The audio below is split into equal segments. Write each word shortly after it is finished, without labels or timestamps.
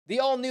The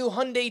all-new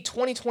Hyundai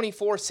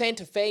 2024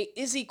 Santa Fe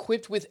is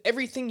equipped with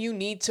everything you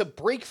need to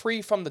break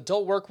free from the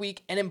dull work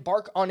week and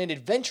embark on an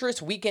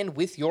adventurous weekend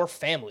with your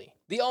family.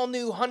 The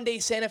all-new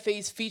Hyundai Santa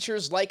Fe's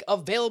features like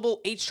available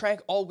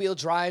H-Track all-wheel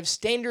drive,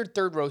 standard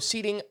third-row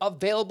seating,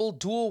 available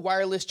dual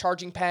wireless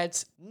charging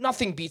pads.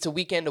 Nothing beats a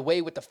weekend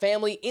away with the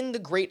family in the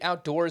great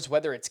outdoors,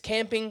 whether it's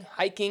camping,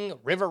 hiking,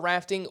 river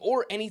rafting,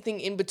 or anything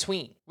in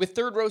between. With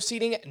third-row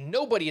seating,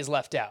 nobody is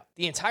left out.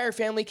 The entire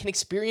family can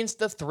experience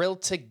the thrill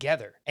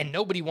together, and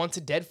nobody wants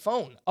a dead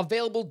phone.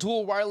 Available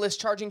dual wireless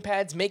charging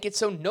pads make it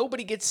so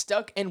nobody gets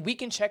stuck, and we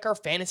can check our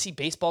fantasy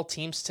baseball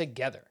teams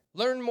together.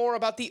 Learn more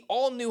about the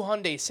all-new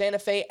Hyundai Santa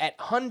Fe at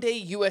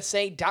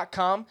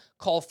HyundaiUSA.com.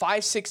 Call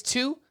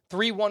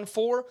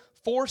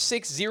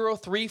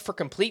 562-314-4603 for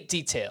complete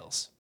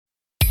details.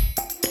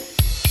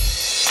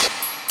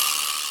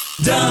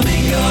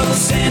 Domingo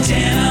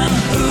Santana,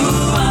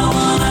 ooh, I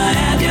wanna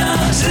have ya.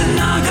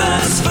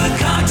 Tanaka's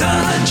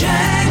Fakakta,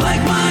 Jag like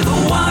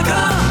Michael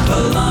Waka,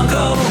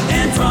 Polanco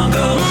and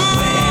Franco.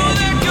 Where'd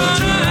you go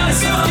to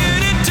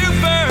get into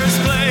first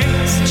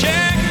place?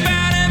 Check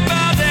batted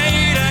by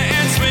data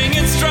and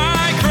swinging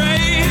strike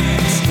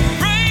rates.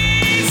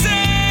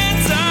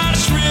 Raisins are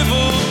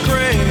shriveled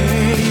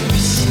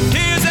grapes.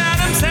 Here's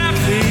Adam's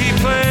happy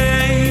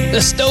place.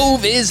 The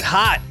stove is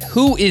hot.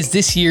 Who is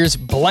this year's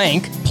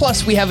blank?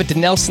 Plus, we have a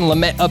Dinelson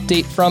Lamet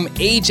update from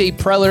AJ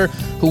Preller,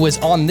 who was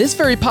on this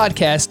very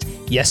podcast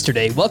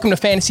yesterday. Welcome to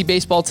Fantasy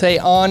Baseball Today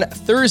on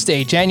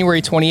Thursday, January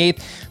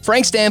 28th.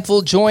 Frank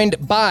Stanfield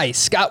joined by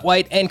Scott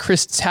White and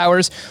Chris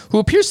Towers, who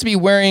appears to be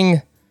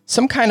wearing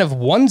some kind of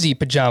onesie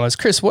pajamas.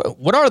 Chris,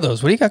 what are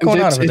those? What do you got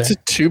going on over there? It's a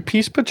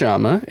two-piece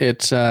pajama.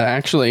 It's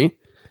actually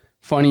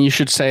funny you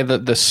should say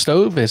that the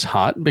stove is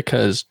hot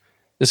because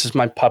this is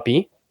my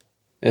puppy.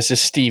 This is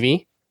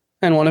Stevie.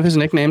 And one of his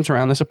nicknames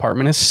around this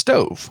apartment is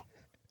Stove.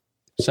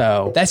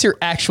 So that's your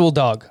actual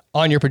dog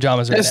on your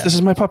pajamas right now. This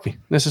is my puppy.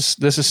 This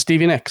is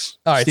Stevie Nicks.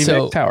 All right, Stevie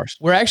so Nicks Towers.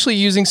 We're actually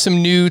using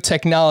some new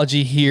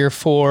technology here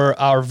for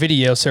our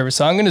video service.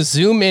 So I'm going to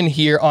zoom in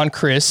here on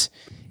Chris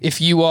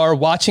if you are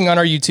watching on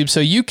our YouTube so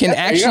you can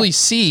actually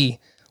see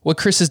what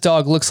Chris's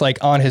dog looks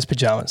like on his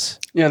pajamas.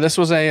 Yeah, this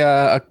was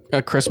a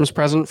Christmas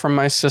present from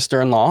my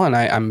sister-in-law, and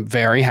I'm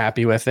very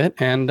happy with it.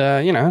 And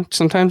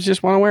sometimes you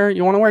just want to wear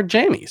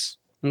jammies.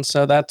 And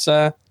so that's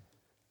what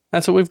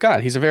we've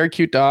got. He's a very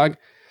cute dog.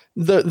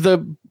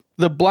 The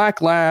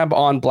black lab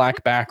on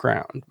black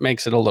background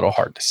makes it a little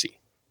hard to see.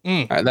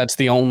 That's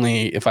the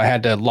only, if I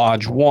had to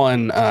lodge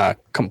one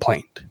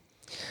complaint.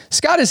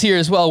 Scott is here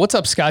as well. What's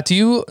up, Scott?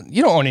 You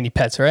don't own any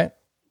pets, right?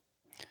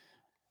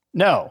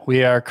 No,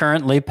 we are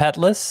currently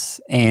petless,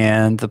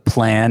 and the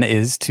plan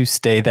is to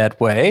stay that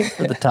way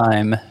for the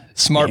time.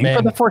 Smart man.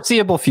 For the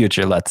foreseeable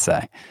future, let's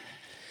say.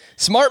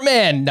 Smart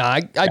man.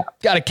 Nah, I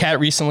got a cat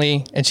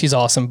recently, and she's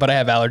awesome, but I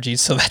have allergies,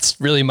 so that's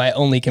really my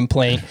only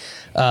complaint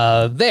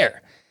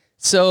there.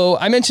 So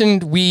I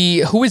mentioned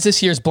who is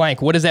this year's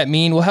blank? What does that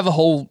mean? We'll have a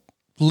whole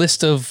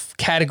list of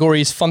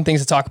categories, fun things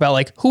to talk about,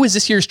 like who is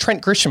this year's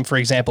Trent Grisham, for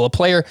example, a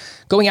player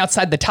going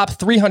outside the top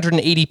 300 in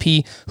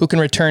ADP who can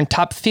return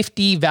top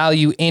 50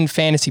 value in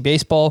fantasy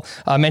baseball.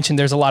 I mentioned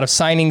there's a lot of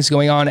signings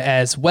going on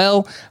as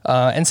well,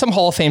 and some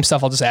Hall of Fame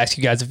stuff. I'll just ask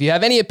you guys if you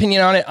have any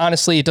opinion on it.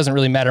 Honestly, it doesn't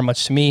really matter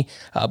much to me,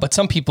 but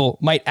some people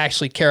might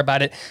actually care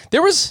about it.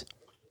 There was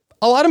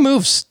a lot of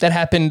moves that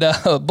happened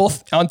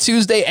both on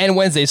Tuesday and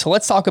Wednesday. So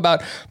let's talk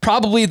about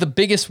probably the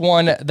biggest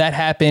one that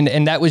happened,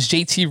 and that was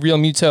JT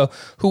Realmuto,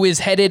 who is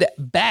headed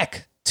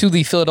back to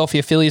the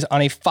Philadelphia Phillies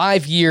on a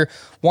 5-year,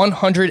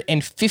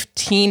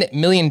 $115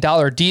 million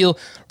deal.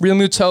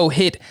 Realmuto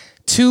hit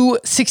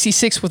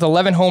 .266 with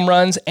 11 home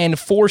runs and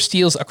 4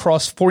 steals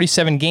across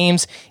 47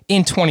 games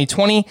in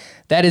 2020.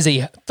 That is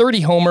a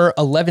 30-homer,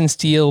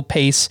 11-steal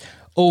pace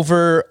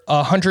over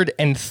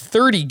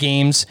 130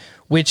 games,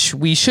 which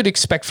we should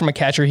expect from a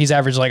catcher. He's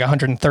averaged like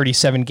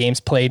 137 games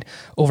played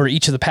over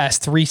each of the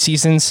past 3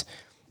 seasons.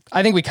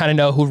 I think we kind of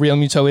know who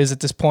Realmuto is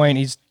at this point.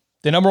 He's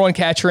the number 1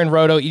 catcher in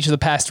Roto each of the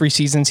past 3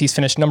 seasons. He's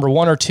finished number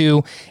 1 or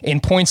 2 in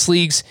points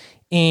leagues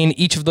in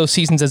each of those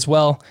seasons as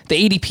well.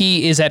 The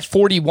ADP is at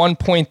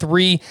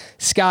 41.3.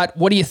 Scott,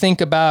 what do you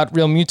think about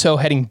Realmuto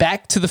heading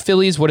back to the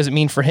Phillies? What does it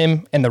mean for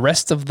him and the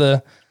rest of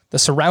the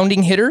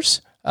surrounding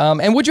hitters?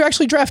 And would you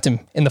actually draft him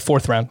in the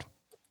 4th round?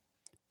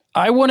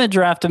 I wouldn't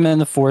draft him in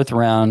the 4th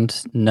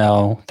round.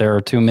 No, there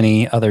are too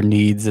many other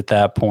needs at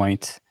that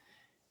point.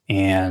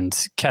 And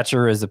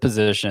catcher is a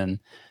position.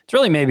 It's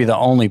really maybe the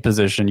only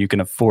position you can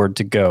afford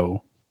to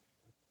go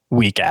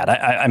weak at.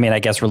 I mean, I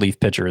guess relief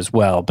pitcher as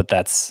well, but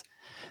that's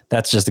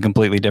just a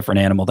completely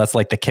different animal. That's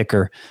like the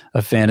kicker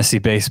of fantasy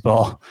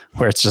baseball,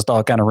 where it's just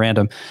all kind of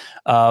random.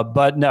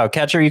 But no,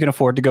 catcher, you can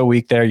afford to go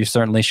weak there. You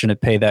certainly shouldn't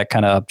pay that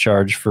kind of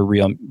upcharge for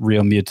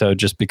Realmuto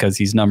just because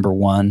he's number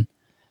 1.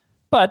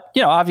 But,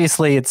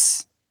 obviously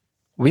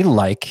we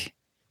like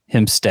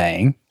him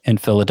staying in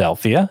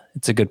Philadelphia.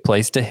 It's a good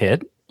place to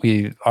hit.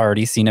 We've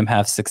already seen him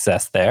have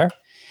success there.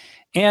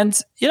 And,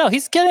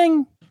 he's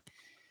getting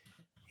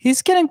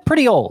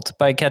pretty old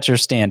by catcher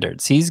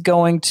standards. He's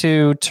going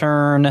to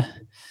turn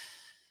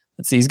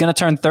let's see, he's going to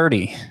turn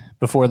 30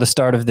 before the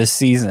start of this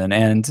season,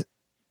 and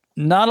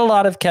not a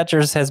lot of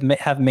catchers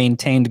have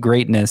maintained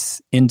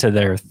greatness into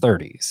their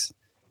 30s.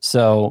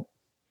 So,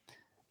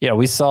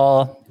 we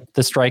saw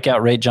the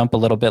strikeout rate jump a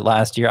little bit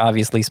last year.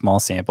 Obviously, small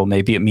sample.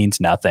 Maybe it means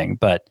nothing,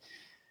 but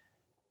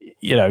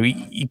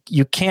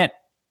you can't.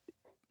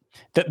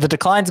 The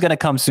decline's going to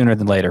come sooner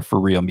than later for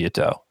Real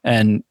Muto,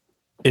 and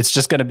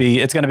it's going to be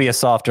a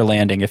softer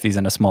landing if he's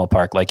in a small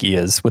park like he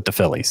is with the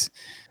Phillies.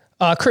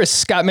 Chris,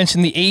 Scott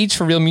mentioned the age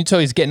for Real Muto.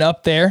 He's getting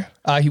up there.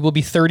 He will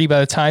be 30 by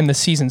the time the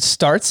season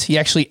starts. He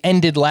actually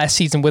ended last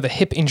season with a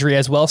hip injury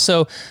as well.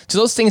 So do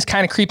those things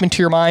kind of creep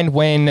into your mind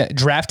when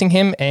drafting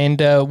him?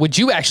 And would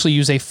you actually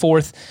use a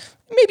fourth,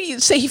 maybe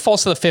say he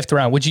falls to the fifth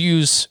round, would you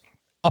use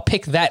a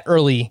pick that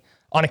early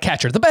on a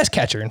catcher, the best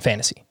catcher in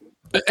fantasy?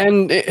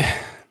 And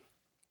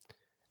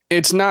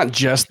it's not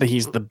just that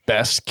he's the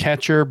best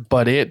catcher,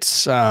 but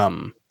it's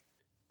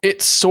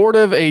sort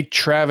of a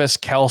Travis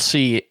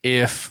Kelce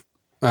if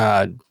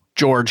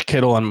George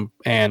Kittle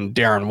and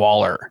Darren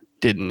Waller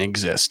didn't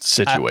exist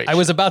situation. I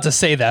was about to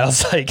say that. I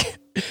was like,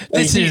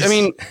 he's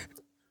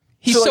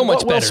so much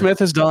better. better. Will Smith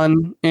has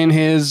done in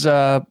his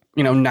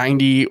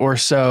 90 or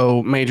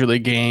so major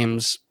league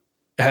games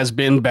has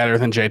been better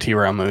than JT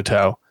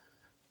Realmuto.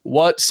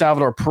 What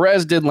Salvador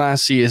Perez did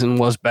last season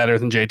was better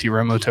than JT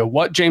Realmuto.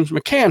 What James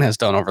McCann has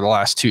done over the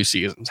last 2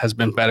 seasons has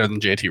been better than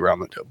JT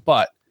Realmuto.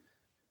 But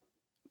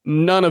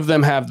none of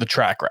them have the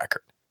track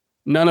record.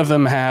 None of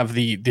them have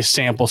the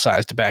sample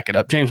size to back it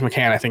up. James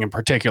McCann, I think in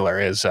particular,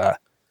 is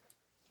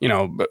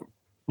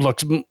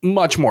looks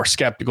much more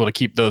skeptical to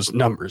keep those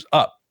numbers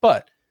up.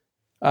 But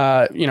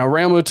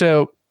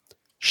Realmuto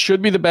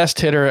should be the best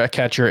hitter, a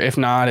catcher. If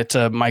not, it's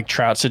a Mike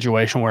Trout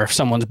situation where if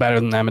someone's better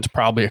than them, it's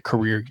probably a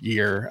career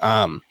year.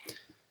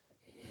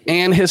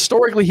 And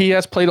historically, he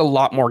has played a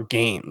lot more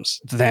games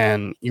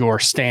than your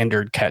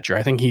standard catcher.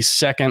 I think he's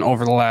second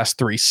over the last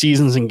 3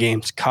 seasons in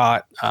games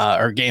caught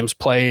or games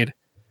played.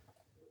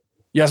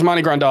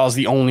 Yasmani Grandal is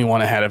the only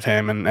one ahead of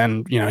him.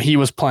 And he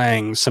was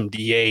playing some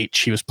DH.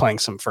 He was playing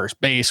some first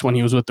base when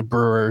he was with the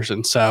Brewers.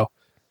 And so,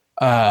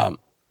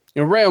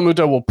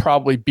 Realmuto will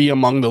probably be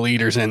among the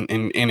leaders in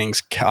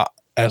innings caught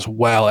as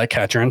well at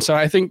catcher. And so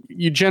I think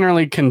you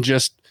generally can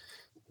just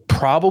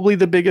probably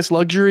the biggest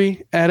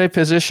luxury at a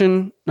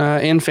position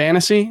in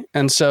fantasy.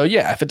 And so,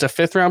 if it's a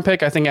 5th round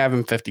pick, I think I have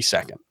him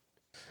 52nd.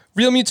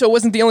 Real Muto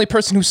wasn't the only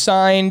person who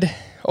signed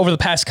over the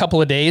past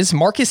couple of days.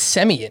 Marcus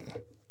Semien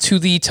to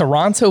the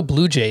Toronto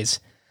Blue Jays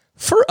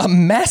for a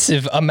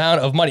massive amount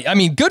of money. I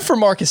mean, good for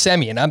Marcus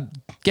Semien.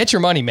 Get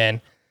your money,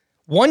 man.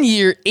 1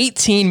 year,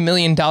 $18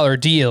 million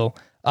deal.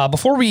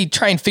 Before we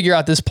try and figure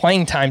out this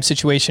playing time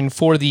situation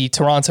for the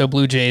Toronto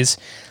Blue Jays,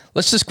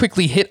 let's just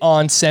quickly hit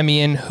on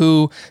Semien,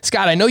 who,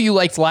 Scott, I know you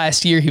liked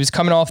last year. He was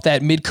coming off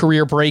that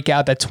mid-career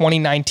breakout, that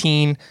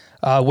 2019,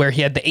 where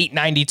he had the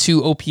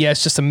 892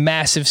 OPS, just a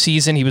massive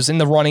season. He was in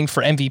the running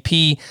for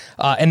MVP,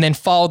 and then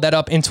followed that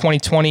up in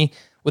 2020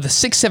 with a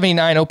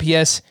 679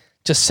 OPS,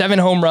 just 7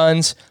 home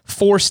runs,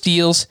 4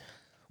 steals,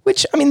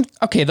 which,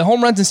 the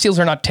home runs and steals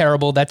are not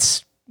terrible.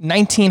 That's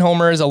 19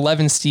 homers,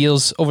 11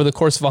 steals over the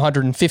course of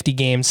 150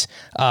 games,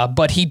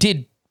 but he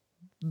did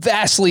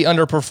vastly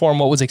underperform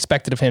what was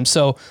expected of him.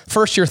 So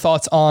first, your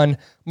thoughts on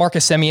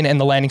Marcus Semien and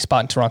the landing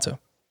spot in Toronto.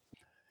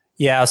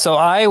 Yeah, so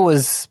I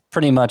was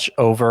pretty much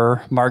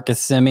over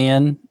Marcus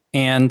Semien,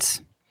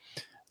 and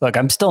look,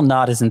 I'm still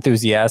not as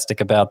enthusiastic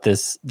about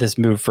this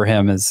move for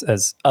him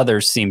as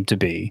others seem to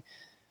be,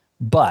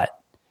 but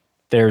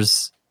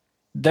there's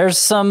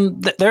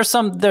some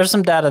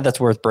data that's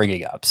worth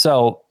bringing up.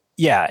 So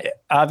yeah,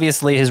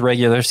 obviously his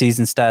regular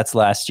season stats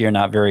last year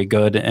not very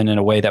good, and in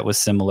a way that was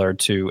similar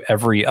to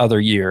every other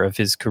year of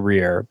his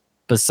career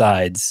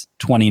besides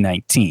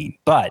 2019.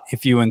 But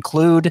if you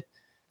include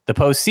the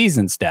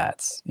postseason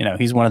stats,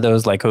 he's one of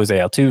those like Jose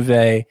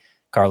Altuve,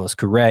 Carlos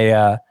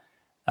Correa.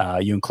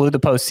 You include the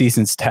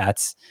postseason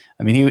stats.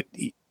 I mean,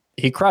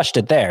 he crushed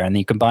it there, and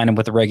you combine him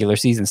with the regular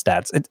season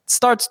stats. It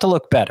starts to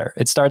look better.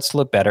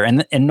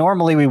 And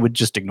normally we would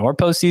just ignore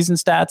postseason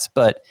stats,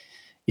 but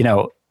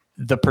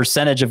the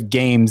percentage of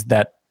games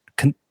that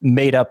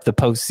made up the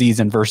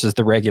postseason versus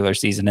the regular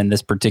season in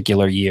this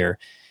particular year,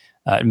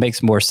 it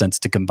makes more sense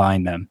to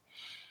combine them.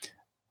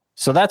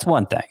 So that's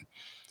one thing.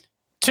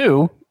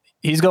 2,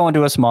 he's going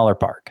to a smaller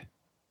park,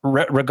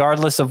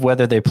 regardless of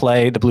whether the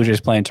Blue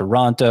Jays play in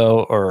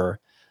Toronto or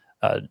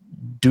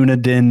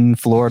Dunedin,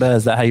 Florida.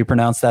 Is that how you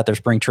pronounce that? Their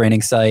spring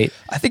training site.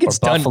 I think it's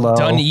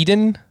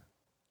Dunedin.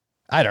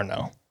 I don't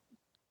know.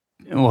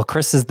 Well,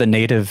 Chris is the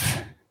native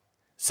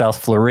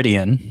South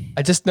Floridian.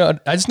 I just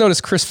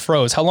noticed Chris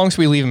froze. How long should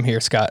we leave him here,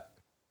 Scott?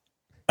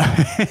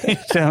 I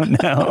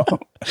don't know.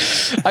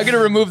 I'm gonna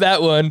remove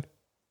that one.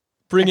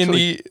 Bring in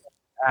the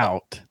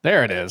out.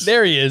 There it is.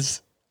 There he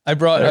is. I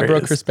brought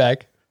Chris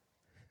back.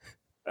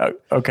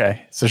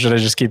 Okay, so should I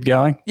just keep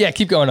going? Yeah,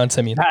 keep going on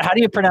Semien. How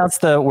do you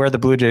pronounce where the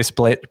Blue Jays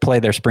play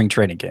their spring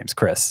training games,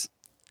 Chris?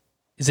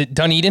 Is it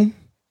Dunedin?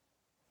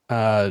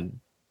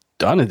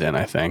 Dunedin,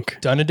 I think.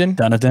 Dunedin.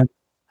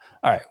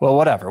 All right. Well,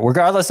 whatever.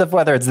 Regardless of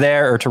whether it's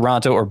there or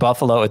Toronto or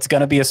Buffalo, it's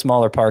going to be a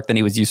smaller park than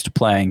he was used to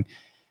playing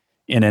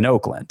in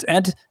Oakland.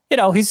 And,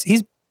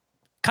 he's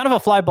kind of a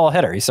fly ball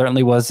hitter. He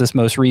certainly was this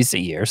most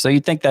recent year. So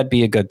you'd think that'd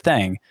be a good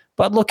thing.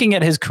 But looking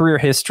at his career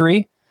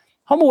history,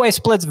 home away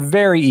splits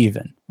very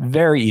even.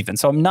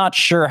 So I'm not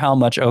sure how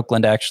much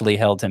Oakland actually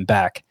held him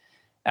back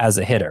as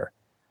a hitter.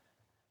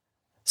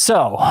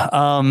 So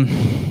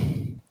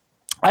I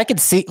could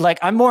see,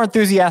 I'm more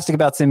enthusiastic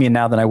about Semien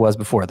now than I was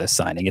before this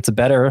signing. It's a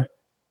better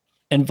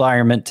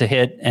environment to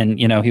hit. And,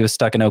 he was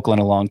stuck in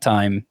Oakland a long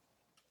time.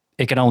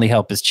 It can only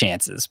help his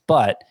chances.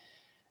 But,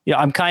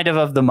 I'm kind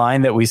of the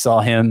mind that we saw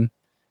him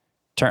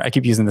I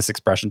keep using this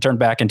expression, turn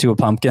back into a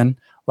pumpkin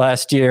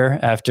last year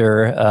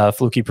after a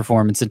fluky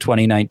performance in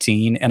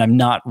 2019. And I'm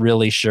not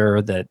really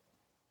sure that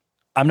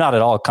I'm not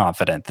at all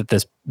confident that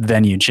this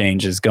venue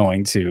change is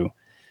going to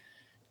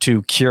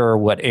cure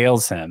what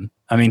ails him.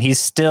 I mean, he's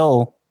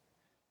still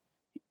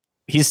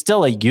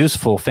a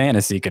useful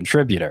fantasy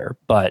contributor,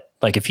 but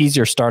if he's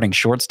your starting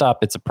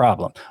shortstop, it's a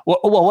problem. Well,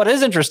 what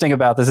is interesting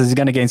about this is he's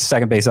going to gain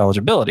second base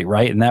eligibility,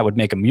 right? And that would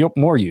make him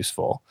more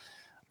useful.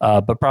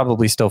 But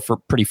probably still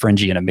pretty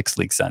fringy in a mixed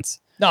league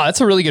sense. No,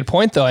 that's a really good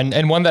point, though,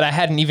 and one that I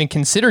hadn't even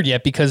considered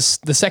yet, because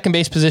the second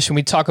base position,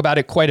 we talk about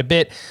it quite a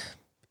bit.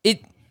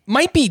 It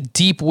might be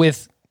deep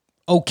with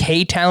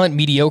okay talent,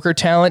 mediocre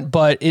talent,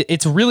 but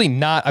it's really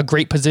not a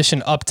great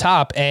position up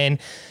top. And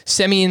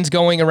Semien's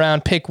going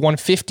around pick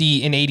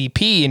 150 in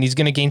ADP, and he's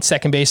going to gain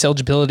second base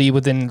eligibility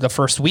within the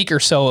first week or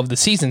so of the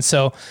season.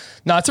 So,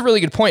 no, it's a really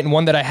good point, and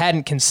one that I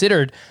hadn't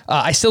considered.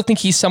 I still think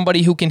he's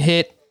somebody who can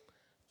hit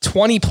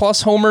 20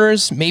 plus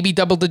homers, maybe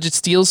double digit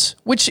steals,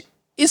 which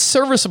is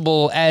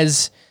serviceable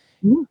as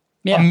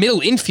a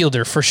middle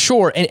infielder for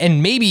sure.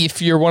 And maybe if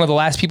you're one of the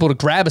last people to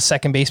grab a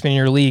second baseman in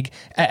your league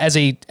as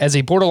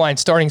a borderline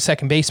starting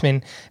second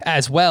baseman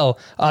as well.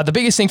 The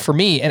biggest thing for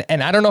me,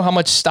 and I don't know how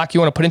much stock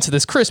you want to put into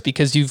this, Chris,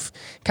 because you've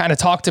kind of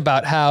talked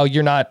about how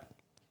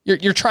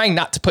you're trying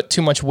not to put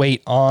too much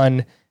weight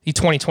on the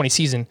 2020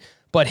 season,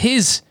 but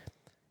his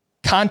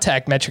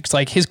contact metrics,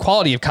 like his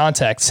quality of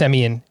contact,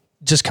 Semien,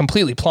 just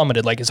completely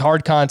plummeted. Like his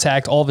hard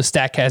contact, all of his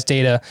StatCast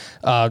data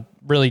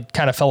really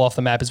kind of fell off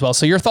the map as well.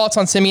 So your thoughts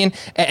on Semien,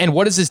 and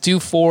what does this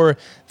do for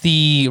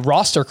the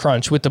roster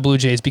crunch with the Blue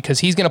Jays? Because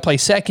he's going to play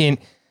second.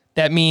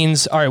 That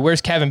means, all right, where's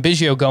Kevin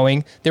Biggio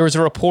going? There was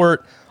a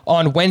report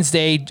on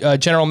Wednesday.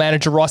 General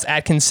Manager Ross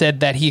Atkins said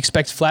that he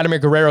expects Vladimir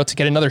Guerrero to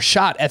get another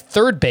shot at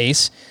third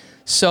base.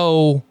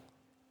 So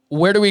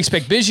where do we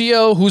expect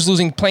Biggio? Who's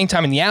losing playing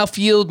time in the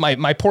outfield?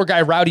 My poor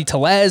guy, Rowdy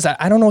Tellez.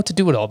 I don't know what to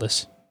do with all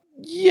this.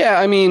 Yeah,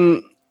 I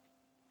mean,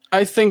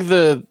 I think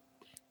the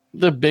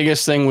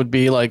biggest thing would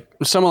be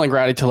someone like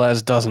Rowdy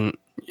Tellez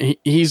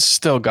he's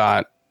still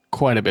got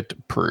quite a bit to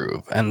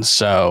prove. And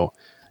so,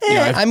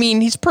 I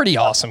mean, he's pretty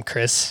awesome,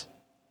 Chris.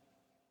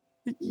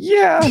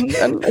 Yeah,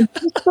 and he's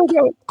still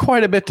got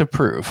quite a bit to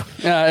prove.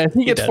 If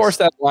he gets forced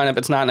out of the lineup,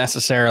 it's not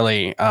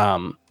necessarily,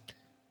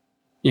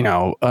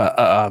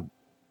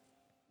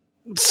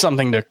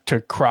 something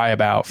to cry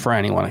about for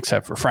anyone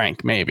except for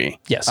Frank, maybe.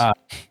 Yes.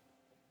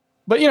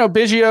 But,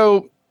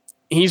 Biggio,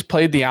 he's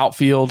played the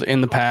outfield in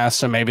the past,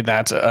 so maybe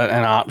that's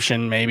an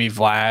option. Maybe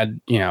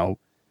Vlad,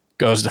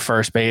 goes to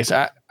first base.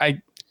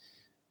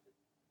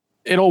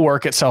 It'll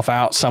work itself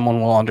out.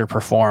 Someone will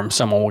underperform.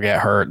 Someone will get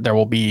hurt. There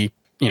will be,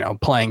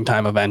 playing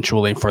time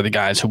eventually for the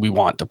guys who we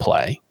want to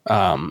play,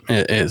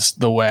 is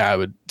the way I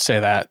would say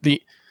that.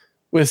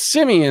 With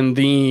Semien,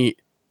 the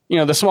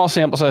small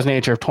sample size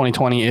nature of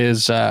 2020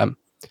 is,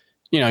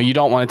 you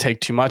don't want to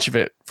take too much of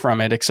it from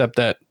it, except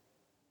that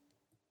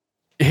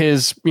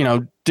his,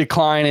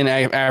 decline in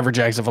average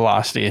exit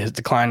velocity, his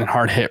decline in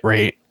hard hit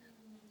rate,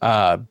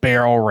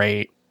 barrel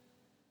rate,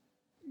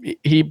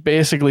 he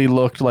basically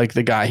looked like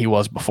the guy he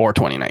was before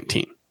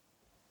 2019.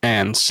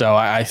 And so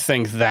I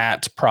think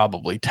that's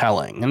probably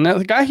telling. And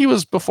the guy he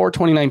was before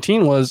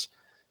 2019 was,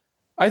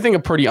 I think, a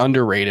pretty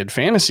underrated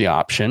fantasy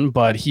option,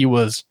 but he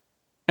was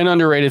an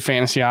underrated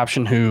fantasy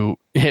option who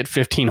hit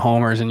 15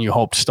 homers and you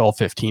hoped stole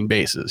 15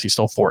 bases. He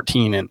stole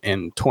 14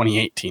 in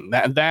 2018.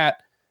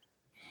 That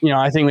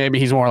I think maybe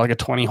he's more like a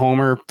 20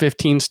 homer,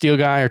 15 steal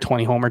guy or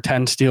 20 homer,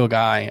 10 steal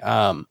guy.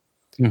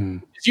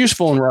 It's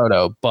useful in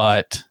Roto,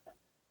 but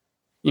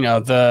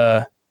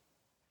the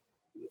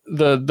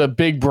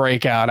big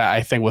breakout,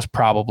 I think, was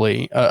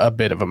probably a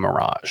bit of a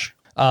mirage.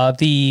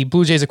 The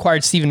Blue Jays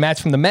acquired Steven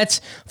Matz from the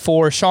Mets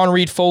for Sean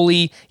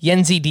Reed-Foley,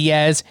 Yenzi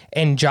Diaz,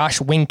 and Josh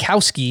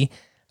Winkowski.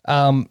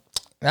 I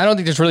don't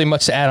think there's really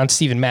much to add on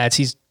Steven Matz.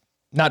 He's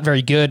not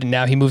very good, and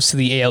now he moves to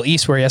the AL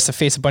East where he has to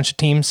face a bunch of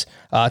teams,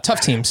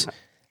 tough teams.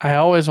 I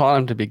always want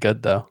him to be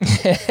good, though.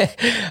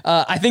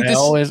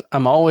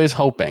 I'm always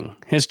hoping.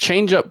 His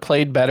changeup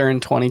played better in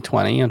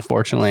 2020.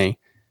 Unfortunately,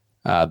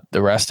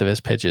 the rest of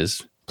his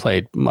pitches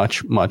played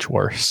much, much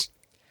worse.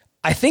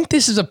 I think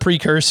this is a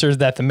precursor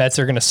that the Mets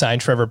are going to sign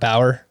Trevor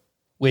Bauer,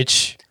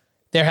 which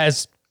there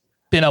has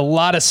been a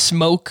lot of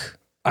smoke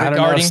regarding.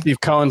 I don't know if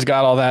Steve Cohen's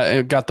got all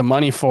that, got the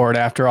money for it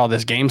after all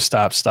this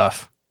GameStop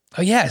stuff.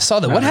 Oh yeah, I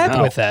saw that. What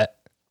happened with that?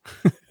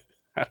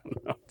 I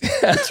don't know.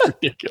 It's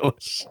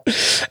ridiculous.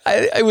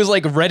 It was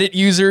like Reddit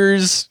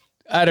users.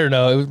 I don't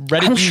know.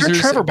 Reddit I'm users.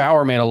 sure Trevor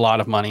Bauer made a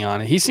lot of money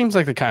on it. He seems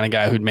like the kind of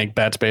guy who'd make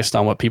bets based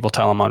on what people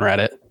tell him on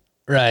Reddit.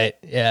 Right.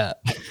 Yeah.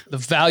 The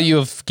value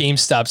of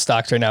GameStop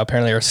stocks right now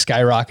apparently are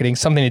skyrocketing.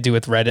 Something to do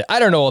with Reddit. I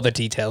don't know all the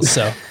details.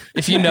 So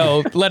if you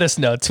know, let us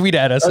know. Tweet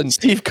at us. And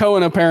Steve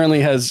Cohen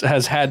apparently has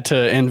had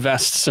to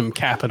invest some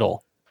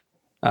capital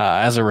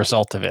as a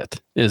result of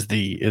it. Is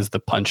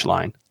the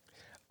punchline.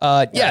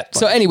 yeah.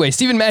 So anyway,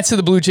 Steven Matz to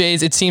the Blue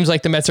Jays. It seems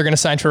like the Mets are going to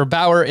sign Trevor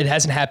Bauer. It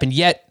hasn't happened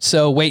yet.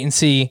 So wait and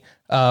see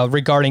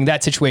regarding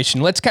that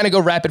situation. Let's kind of go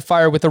rapid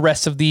fire with the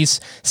rest of these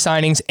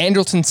signings.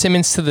 Andrelton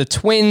Simmons to the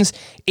Twins.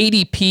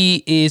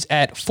 ADP is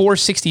at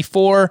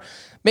 464.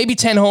 Maybe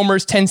 10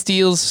 homers, 10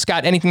 steals.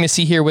 Scott, anything to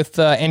see here with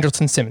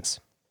Andrelton Simmons?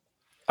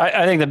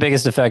 I think the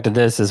biggest effect of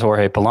this is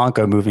Jorge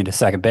Polanco moving to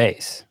second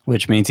base,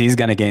 which means he's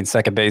going to gain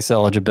second base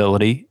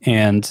eligibility.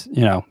 And,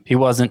 he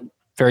wasn't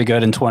very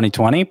good in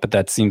 2020, but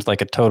that seems like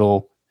a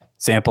total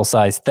sample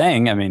size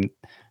thing. I mean,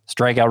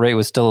 strikeout rate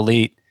was still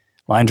elite.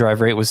 Line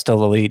drive rate was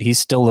still elite. He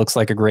still looks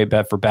like a great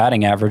bet for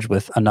batting average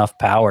with enough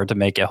power to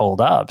make it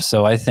hold up.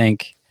 So I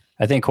think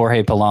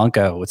Jorge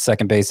Polanco with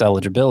second base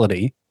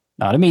eligibility,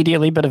 not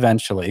immediately, but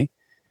eventually,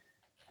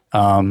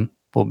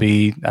 will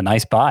be a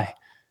nice buy.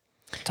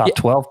 Top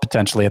 12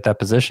 potentially at that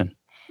position.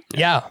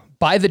 Yeah.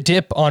 Buy the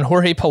dip on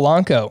Jorge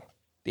Polanco.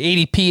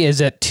 The ADP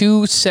is at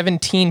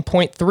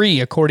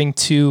 217.3 according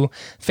to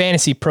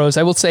Fantasy Pros.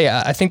 I will say,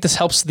 I think this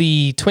helps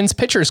the Twins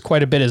pitchers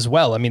quite a bit as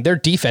well. I mean, their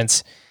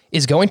defense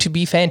is going to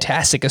be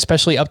fantastic,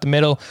 especially up the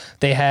middle.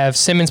 They have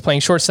Simmons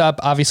playing shortstop,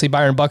 obviously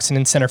Byron Buxton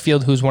in center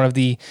field, who's one of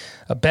the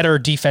better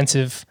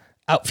defensive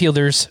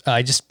outfielders.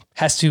 Just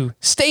has to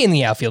stay in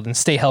the outfield and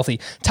stay healthy.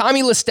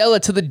 Tommy La Stella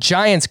to the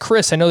Giants.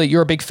 Chris, I know that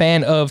you're a big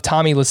fan of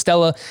Tommy La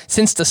Stella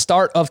since the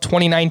start of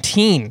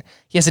 2019.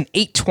 He has an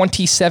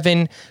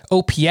 827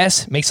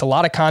 OPS, makes a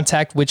lot of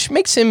contact, which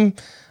makes him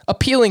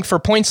appealing for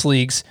points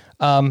leagues.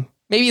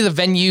 Maybe the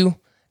venue,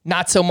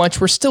 not so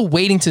much. We're still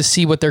waiting to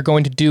see what they're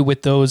going to do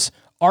with those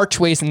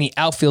archways in the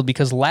outfield,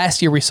 because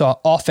last year we saw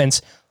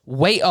offense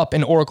way up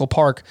in Oracle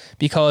Park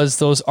because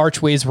those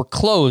archways were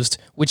closed,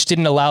 which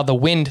didn't allow the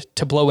wind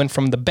to blow in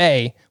from the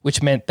bay,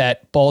 which meant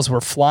that balls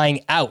were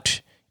flying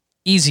out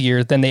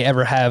easier than they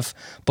ever have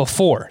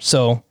before.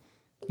 So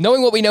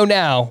knowing what we know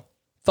now,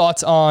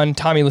 thoughts on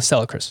Tommy La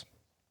Stella, Chris?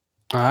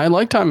 I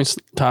like Tommy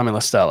La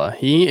Stella.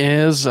 He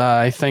is,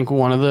 I think,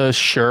 one of the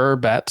sure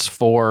bets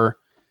for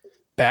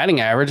batting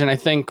average. And I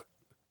think,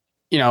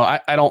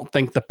 I don't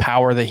think the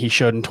power that he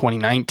showed in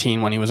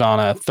 2019 when he was on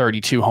a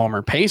 32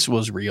 homer pace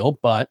was real,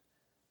 but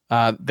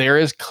there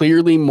is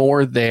clearly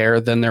more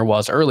there than there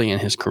was early in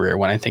his career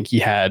when I think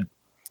it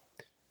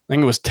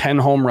was 10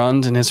 home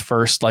runs in his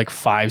first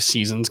 5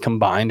 seasons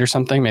combined or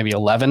something, maybe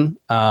 11.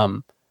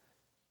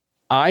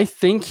 I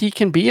think he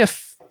can be a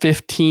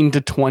 15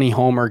 to 20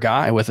 homer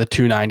guy with a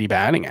 290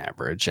 batting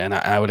average. And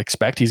I would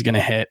expect he's going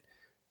to hit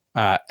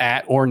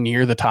at or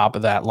near the top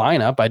of that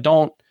lineup. I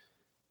don't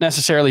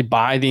necessarily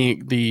buy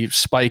the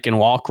spike in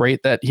walk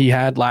rate that he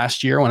had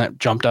last year when it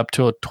jumped up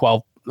to a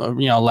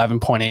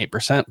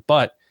 11.8%,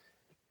 but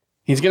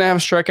he's going to have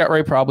a strikeout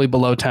rate probably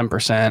below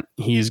 10%.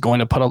 He's going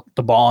to put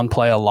the ball in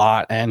play a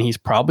lot, and he's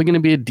probably going to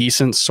be a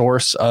decent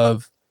source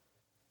of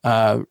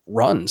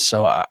runs.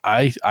 So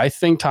I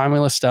think Tommy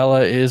La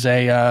Stella is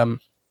a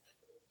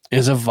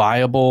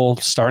viable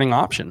starting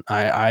option.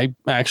 I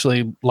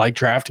actually like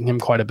drafting him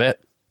quite a bit.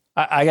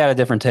 I got a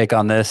different take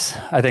on this.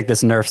 I think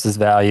this nerfs his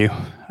value. Do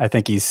you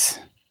think he's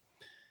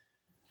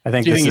not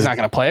going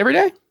to play every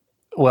day?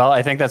 Well,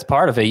 I think that's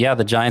part of it. Yeah,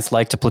 the Giants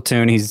like to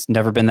platoon. He's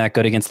never been that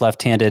good against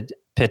left-handed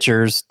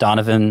pitchers.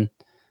 Donovan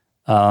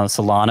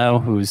Solano,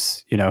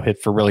 who's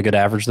hit for really good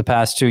average the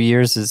past 2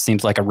 years, it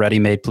seems like a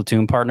ready-made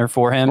platoon partner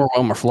for him. Or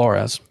Wilmer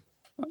Flores.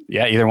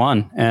 Yeah, either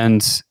one.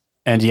 And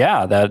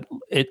yeah, that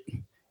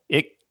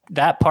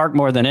park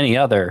more than any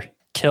other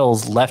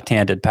kills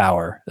left-handed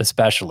power,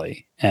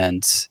 especially.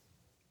 And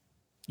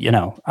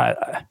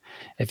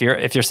if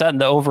you're setting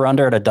the over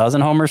under at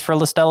 12 homers for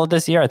La Stella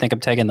this year, I think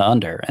I'm taking the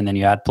under. And then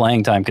you add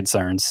playing time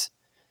concerns.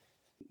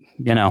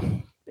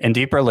 In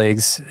deeper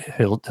leagues,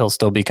 he'll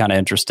still be kind of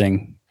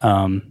interesting.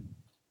 And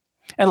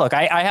look,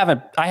 I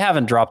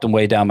haven't dropped him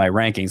way down my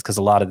rankings because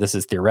a lot of this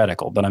is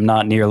theoretical, but I'm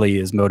not nearly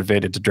as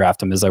motivated to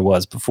draft him as I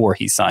was before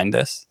he signed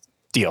this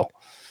deal.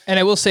 And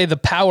I will say the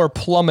power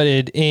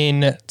plummeted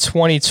in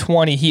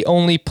 2020. He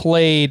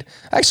played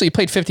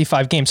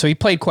 55 games, so he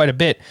played quite a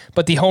bit.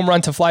 But the home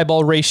run to fly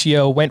ball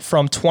ratio went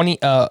from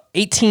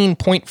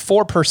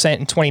 18.4%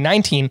 in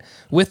 2019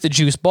 with the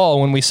juice ball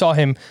when we saw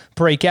him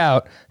break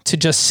out to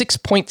just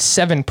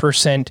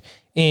 6.7%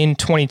 in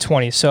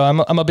 2020. So I'm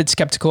a bit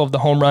skeptical of the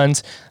home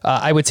runs.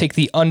 I would take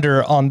the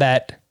under on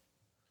that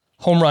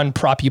home run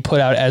prop you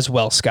put out as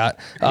well, Scott.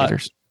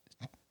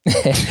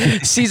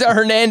 Cesar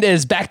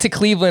Hernandez back to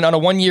Cleveland on a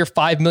 1-year,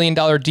 $5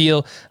 million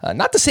deal.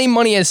 Not the same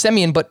money as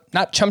Semien, but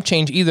not chump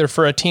change either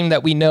for a team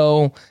that we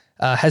know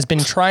has been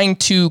trying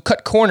to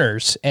cut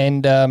corners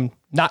and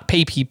not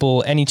pay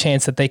people any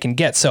chance that they can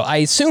get. So I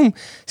assume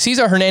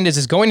Cesar Hernandez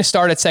is going to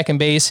start at second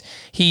base.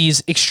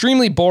 He's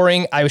extremely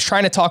boring. I was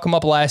trying to talk him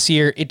up last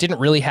year. It didn't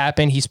really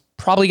happen. He's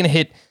probably going to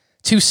hit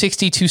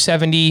 260,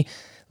 270.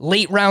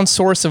 Late round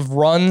source of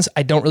runs.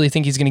 I don't really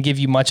think he's going to give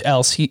you much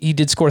else. He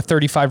did score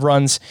 35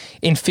 runs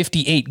in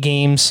 58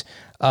 games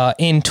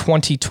in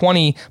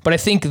 2020. But I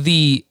think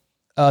the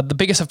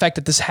biggest effect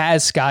that this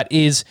has, Scott,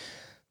 is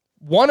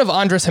one of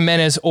Andres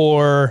Gimenez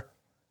or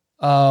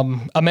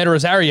Ahmed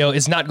Rosario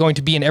is not going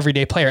to be an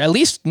everyday player, at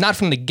least not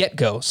from the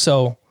get-go.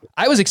 So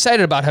I was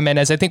excited about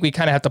Gimenez. I think we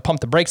kind of have to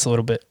pump the brakes a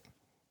little bit.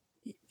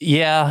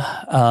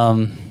 Yeah.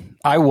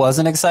 I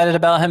wasn't excited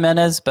about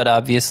Gimenez, but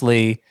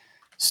obviously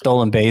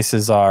stolen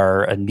bases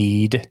are a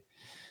need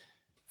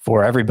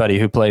for everybody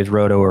who plays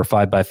Roto or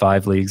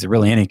 5x5 leagues, or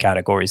really any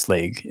categories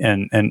league.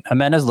 And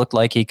Gimenez looked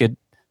like he could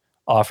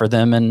offer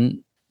them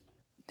and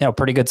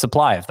pretty good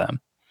supply of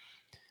them.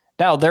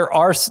 Now there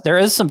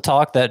is some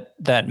talk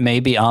that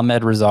maybe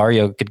Ahmed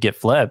Rosario could get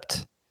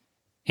flipped,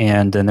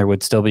 and then there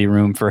would still be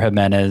room for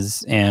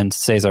Gimenez and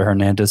Cesar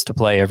Hernandez to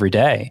play every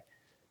day.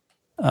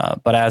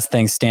 But as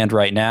things stand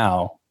right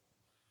now,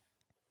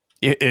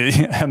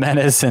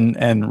 Gimenez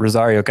and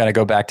Rosario kind of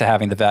go back to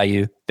having the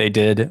value they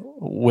did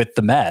with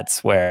the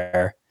Mets,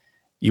 where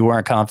you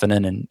weren't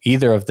confident in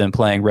either of them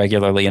playing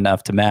regularly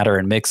enough to matter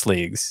in mixed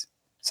leagues.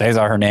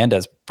 Cesar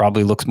Hernandez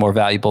probably looks more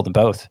valuable than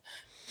both.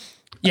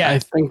 Yeah,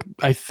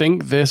 I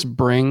think this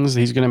brings,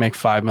 he's going to make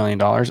 $5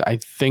 million. I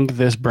think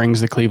this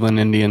brings the Cleveland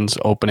Indians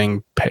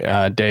opening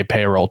day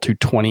payroll to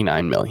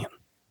 $29 million.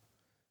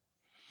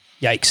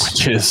 Yikes.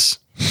 Which is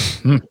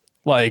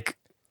like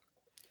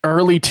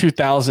early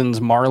 2000s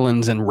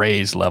Marlins and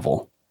Rays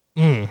level.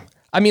 I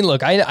mean,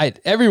 look, I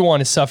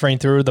everyone is suffering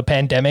through the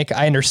pandemic.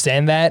 I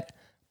understand that.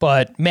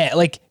 But man,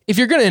 like if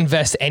you're going to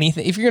invest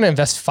anything, if you're going to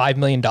invest $5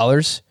 million,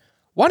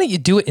 why don't you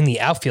do it in the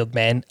outfield,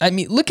 man? I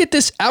mean, look at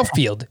this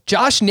outfield.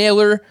 Josh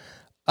Naylor,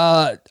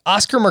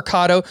 Oscar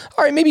Mercado.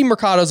 All right, maybe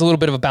Mercado's a little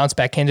bit of a bounce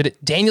back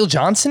candidate. Daniel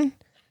Johnson,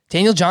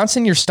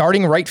 your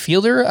starting right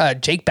fielder.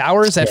 Jake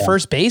Bauers at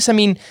first base. I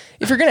mean,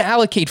 if you're going to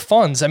allocate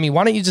funds, I mean,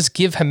 why don't you just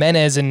give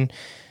Gimenez and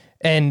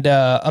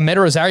Ahmed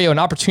Rosario an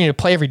opportunity to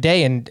play every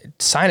day and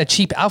sign a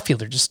cheap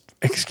outfielder? Just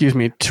excuse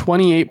me,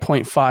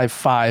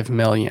 $28.55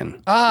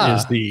 million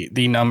is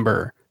the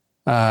number.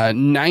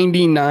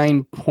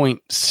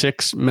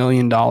 $99.6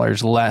 million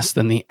less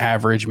than the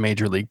average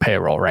major league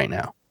payroll right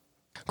now.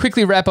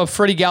 Quickly wrap up.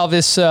 Freddie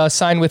Galvis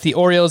signed with the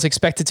Orioles,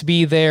 expected to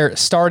be their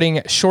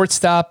starting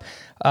shortstop.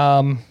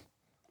 I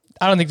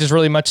don't think there's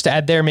really much to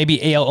add there.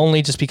 Maybe AL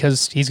only, just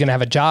because he's going to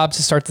have a job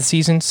to start the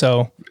season.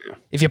 So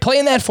if you play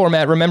in that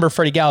format, remember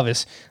Freddie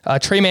Galvis.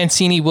 Trey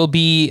Mancini will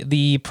be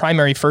the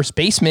primary first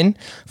baseman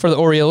for the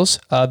Orioles,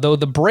 though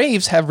the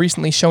Braves have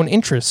recently shown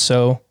interest.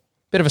 So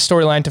bit of a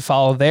storyline to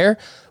follow there.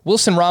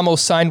 Wilson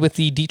Ramos signed with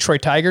the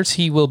Detroit Tigers.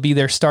 He will be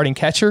their starting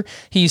catcher.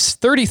 He's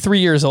 33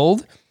 years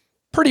old,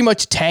 pretty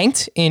much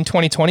tanked in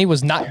 2020,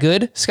 was not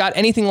good. Scott,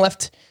 anything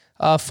left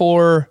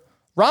for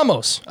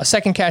Ramos, a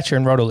second catcher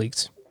in Roto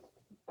Leagues?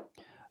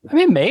 I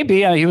mean,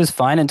 maybe. He was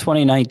fine in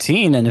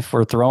 2019, and if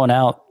we're throwing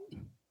out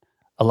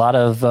a lot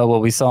of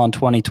what we saw in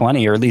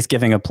 2020, or at least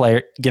giving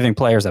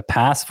players a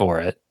pass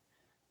for it,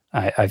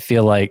 I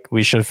feel like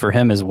we should for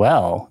him as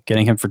well.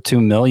 Getting him for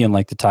 $2 million,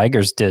 like the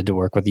Tigers did, to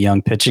work with the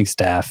young pitching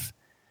staff,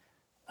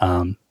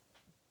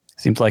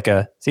 seems like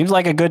a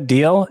good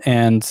deal.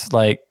 And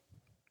like,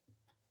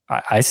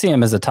 I see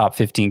him as a top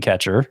 15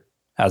 catcher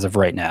as of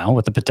right now,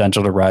 with the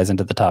potential to rise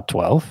into the top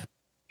 12.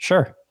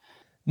 Sure.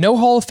 No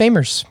Hall of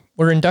Famers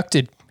were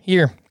inducted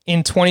here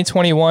in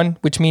 2021,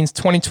 which means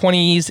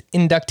 2020's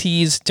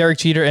inductees Derek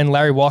Jeter and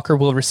Larry Walker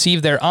will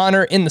receive their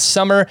honor in the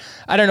summer.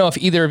 I don't know if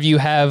either of you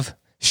have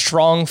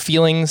strong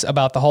feelings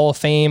about the Hall of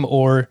Fame,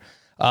 or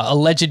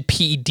alleged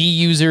PED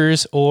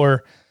users,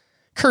 or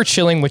Curt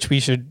Schilling, which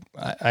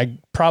I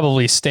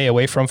probably stay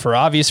away from for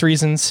obvious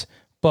reasons.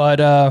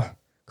 But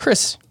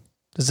Chris,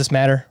 does this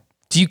matter?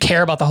 Do you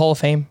care about the Hall of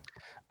Fame?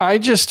 I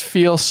just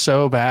feel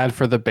so bad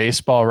for the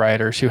baseball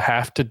writers who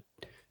have to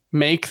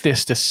make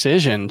this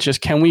decision.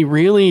 Just, can we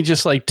really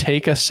just like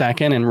take a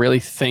second and really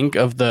think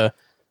of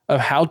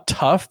how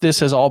tough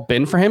this has all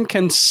been for him?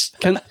 Can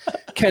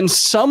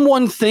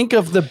someone think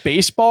of the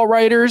baseball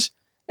writers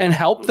and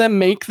help them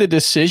make the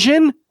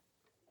decision?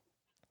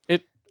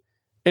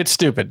 It's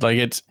stupid. Like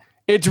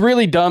it's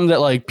really dumb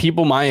that like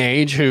people my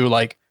age who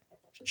like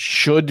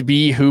should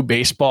be who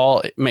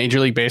Major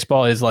League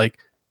Baseball is like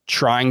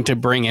trying to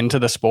bring into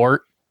the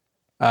sport.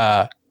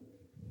 They're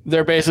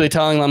basically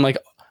telling them like,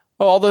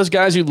 oh, all those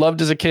guys you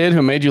loved as a kid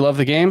who made you love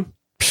the game,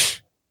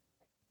 psh,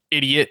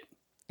 idiot,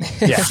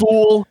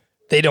 fool.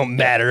 They don't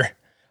matter.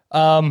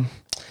 The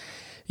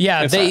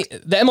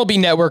MLB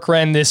Network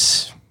ran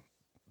this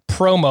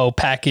promo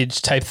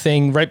package type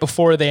thing right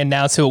before they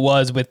announced who it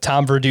was, with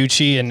Tom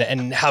Verducci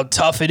and how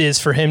tough it is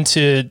for him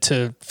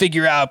to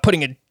figure out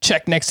putting a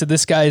check next to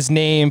this guy's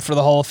name for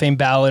the Hall of Fame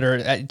ballot, or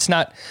it's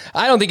not.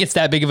 I don't think it's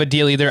that big of a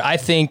deal either. I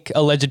think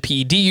alleged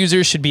PED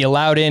users should be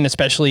allowed in,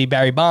 especially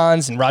Barry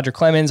Bonds and Roger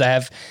Clemens. I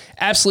have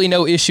absolutely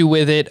no issue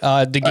with it.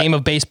 The game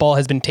of baseball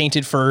has been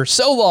tainted for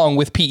so long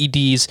with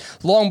PEDs,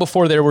 long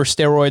before there were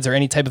steroids or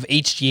any type of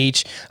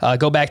HGH.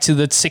 Go back to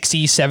the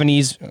 60s,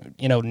 70s,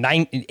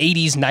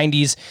 80s,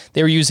 90s.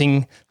 They were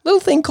using a little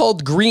thing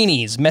called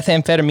greenies,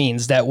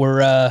 methamphetamines that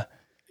were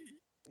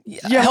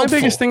Yeah, helpful.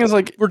 my biggest thing is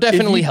like We're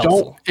definitely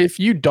helpful. If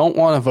you don't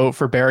want to vote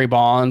for Barry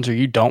Bonds or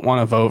you don't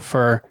want to vote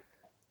for,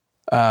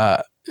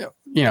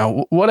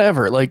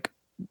 whatever, like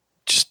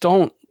just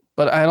don't.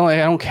 But I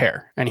don't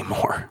care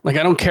anymore. Like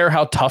I don't care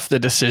how tough the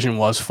decision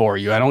was for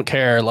you. I don't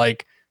care.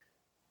 Like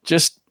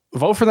just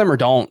vote for them or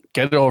don't.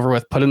 Get it over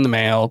with. Put it in the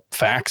mail.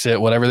 Fax it.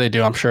 Whatever they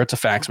do. I'm sure it's a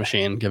fax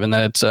machine, given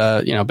that it's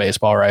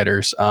baseball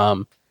writers.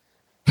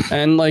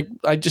 And like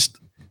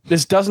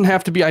this doesn't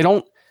have to be. I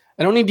don't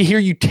need to hear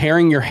you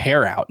tearing your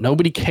hair out.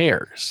 Nobody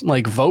cares.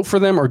 Like, vote for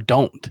them or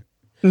don't.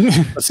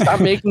 But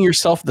stop making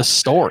yourself the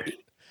story.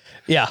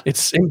 Yeah.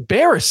 It's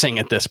embarrassing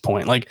at this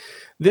point. Like,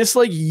 this,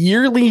 like,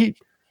 yearly,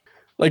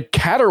 like,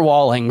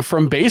 caterwauling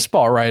from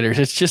baseball writers.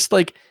 It's just,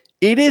 like,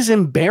 it is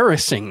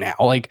embarrassing now.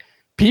 Like,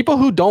 people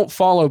who don't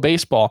follow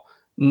baseball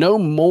know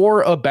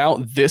more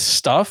about this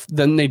stuff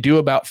than they do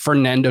about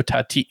Fernando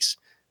Tatis.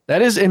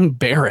 That is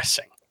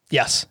embarrassing.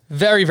 Yes,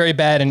 very, very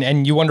bad.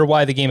 And you wonder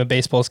why the game of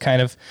baseball is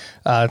kind of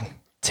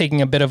taking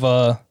a bit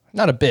of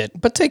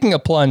taking a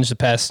plunge the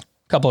past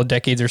couple of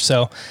decades or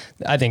so.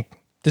 I think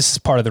this is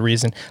part of the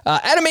reason.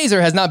 Adam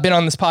Azer has not been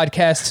on this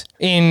podcast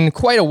in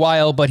quite a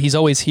while, but he's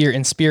always here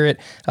in spirit.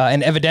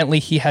 And evidently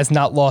he has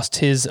not lost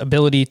his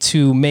ability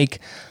to make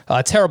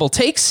terrible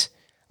takes.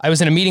 I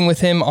was in a meeting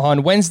with him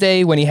on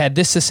Wednesday when he had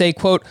this to say,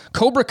 quote,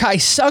 "Cobra Kai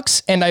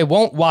sucks and I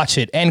won't watch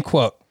it," end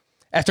quote.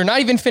 After not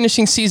even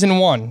finishing season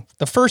 1,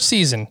 the first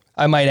season,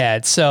 I might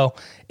add. So,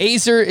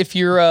 Azer, if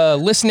you're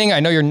listening,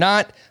 I know you're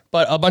not,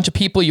 but a bunch of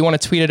people, you want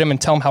to tweet at him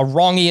and tell him how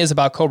wrong he is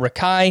about Cobra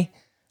Kai.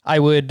 I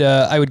would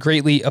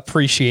greatly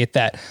appreciate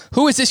that.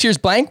 Who is this year's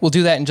blank? We'll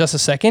do that in just a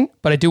second,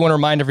 but I do want to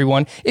remind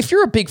everyone, if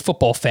you're a big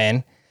football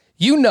fan,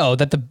 you know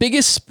that the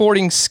biggest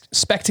sporting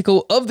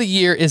spectacle of the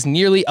year is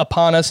nearly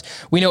upon us.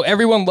 We know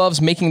everyone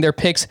loves making their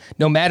picks,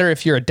 no matter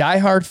if you're a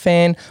diehard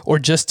fan or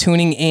just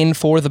tuning in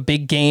for the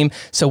big game.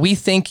 So we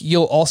think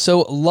you'll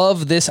also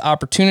love this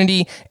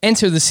opportunity.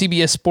 Enter the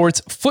CBS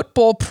Sports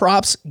Football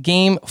Props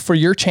game for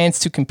your chance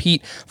to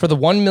compete for the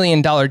 $1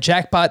 million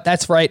jackpot.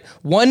 That's right,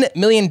 $1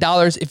 million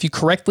if you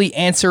correctly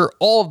answer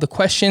all of the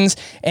questions,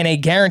 and a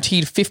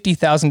guaranteed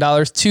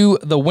 $50,000 to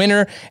the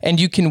winner.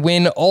 And you can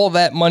win all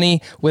that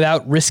money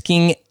without risking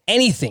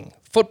anything.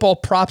 Football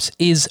Props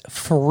is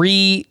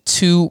free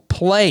to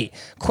play.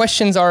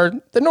 Questions are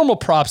the normal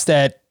props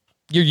that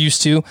you're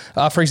used to.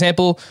 For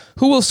example,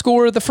 who will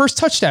score the first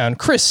touchdown?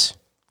 Chris,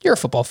 you're a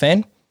football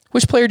fan.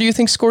 Which player do you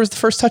think scores the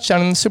first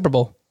touchdown in the Super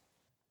Bowl?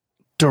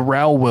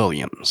 Darrell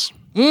Williams.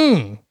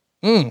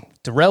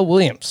 Darrell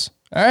Williams.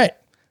 All right.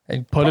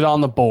 Put it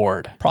on the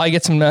board. Probably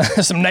get some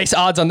nice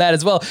odds on that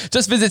as well.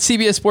 Just visit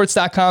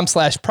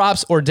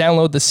cbssports.com/props or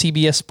download the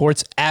CBS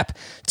Sports app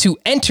to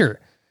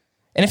enter.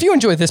 And if you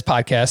enjoy this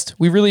podcast,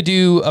 we really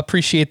do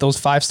appreciate those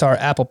 5-star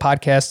Apple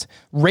Podcast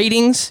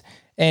ratings,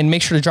 and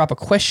make sure to drop a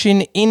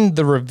question in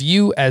the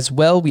review as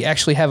well. We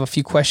actually have a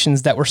few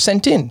questions that were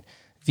sent in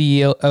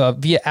via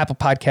Apple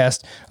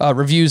Podcast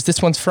reviews.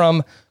 This one's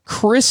from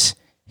Chris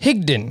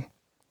Higdon.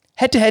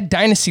 Head-to-head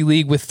dynasty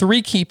league with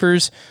 3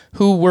 keepers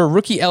who were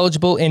rookie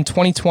eligible in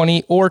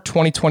 2020 or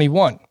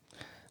 2021.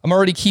 I'm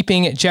already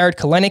keeping Jared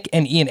Kalenic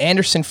and Ian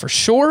Anderson for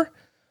sure.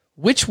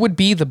 Which would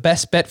be the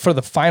best bet for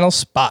the final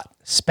spot?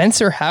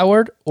 Spencer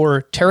Howard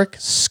or Tarek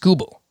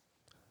Skubal?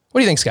 What do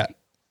you think, Scott?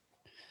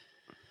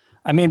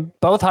 I mean,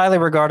 both highly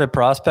regarded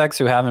prospects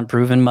who haven't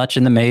proven much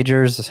in the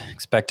majors,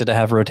 expected to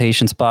have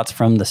rotation spots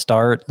from the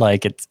start.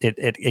 Like it's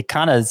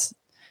kind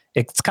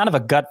of a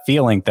gut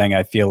feeling thing.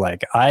 I feel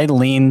like I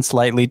lean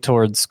slightly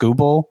towards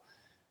Skubal.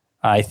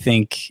 I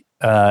think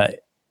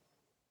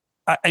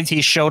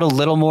he showed a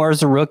little more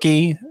as a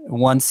rookie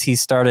once he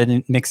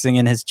started mixing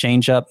in his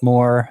changeup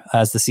more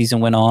as the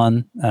season went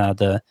on.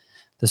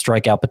 The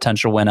strikeout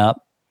potential went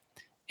up,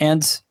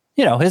 and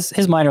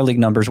his minor league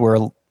numbers were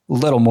a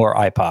little more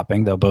eye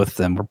popping, though both of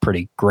them were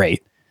pretty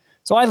great.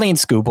 So I lean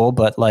Skubal,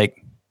 but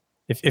like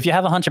if you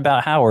have a hunch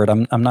about Howard,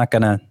 I'm not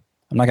gonna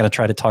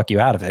try to talk you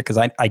out of it because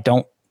I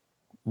don't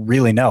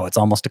really know. It's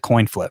almost a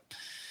coin flip.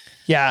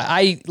 Yeah,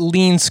 I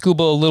lean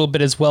Skubal a little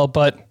bit as well,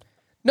 but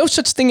no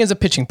such thing as a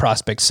pitching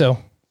prospect. So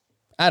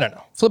I don't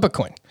know. Flip a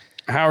coin.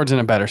 Howard's in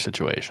a better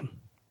situation.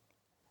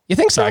 You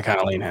think so? I kind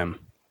of lean him.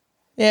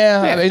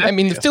 Yeah, I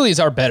mean, the Phillies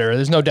are better.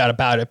 There's no doubt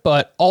about it,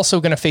 but also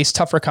going to face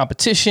tougher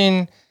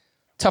competition,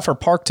 tougher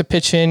park to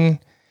pitch in.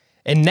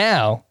 And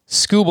now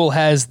Skubal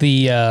has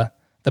the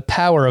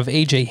power of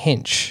AJ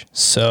Hinch.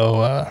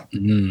 So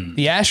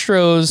the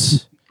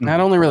Astros... That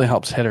only really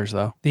helps hitters,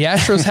 though. The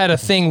Astros had a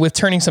thing with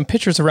turning some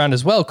pitchers around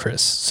as well,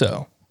 Chris.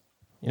 So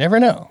you never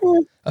know.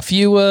 A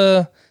few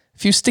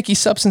few sticky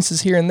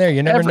substances here and there.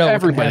 You never know.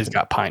 Everybody's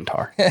got pine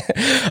tar.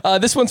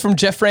 This one's from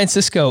Jeff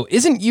Francisco.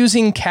 Isn't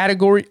using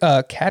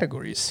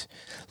categories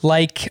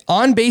like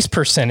on-base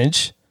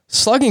percentage,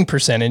 slugging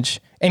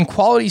percentage, and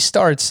quality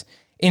starts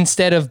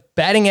instead of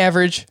batting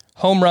average,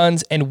 home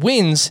runs, and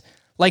wins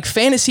like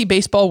fantasy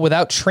baseball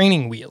without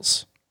training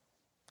wheels?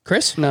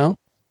 Chris? No,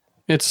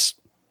 it's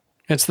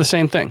the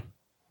same thing.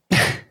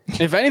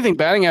 If anything,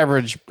 batting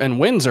average and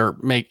wins are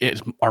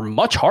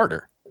much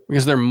harder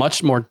because they're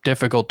much more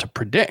difficult to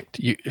predict.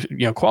 You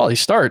know, quality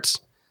starts.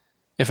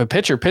 If a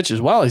pitcher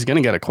pitches well, he's going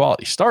to get a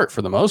quality start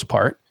for the most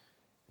part.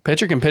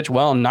 Pitcher can pitch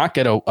well and not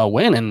get a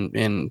win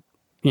in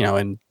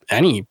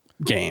any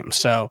game.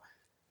 So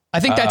I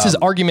think that's his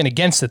argument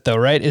against it, though,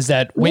 right? Is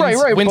that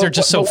wins are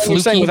just so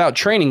fluky. Saying without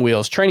training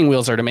wheels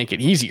are to make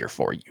it easier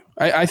for you.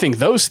 I think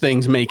those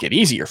things make it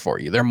easier for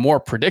you. They're more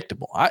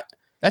predictable.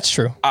 That's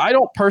true. I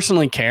don't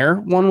personally care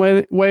one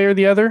way or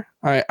the other.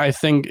 I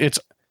think it's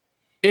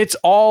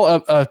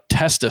all a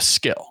test of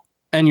skill,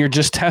 and you're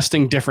just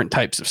testing different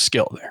types of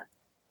skill there.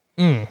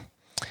 And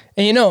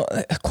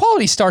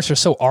quality starts are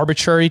so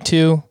arbitrary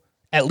too.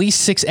 At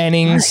least 6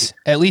 innings,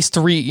 at least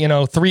 3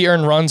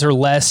 earned runs or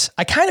less.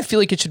 I kind of feel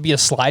like it should be a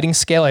sliding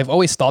scale. I've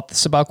always thought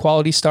this about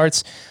quality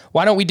starts.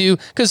 Why don't we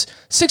because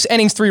 6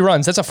 innings, 3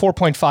 runs, that's a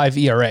 4.5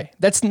 ERA.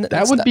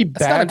 That would be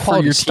bad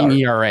for your team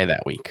ERA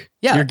that week.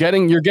 Yeah.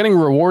 You're getting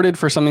rewarded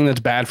for something that's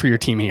bad for your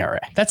team ERA.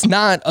 That's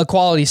not a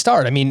quality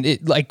start. I mean,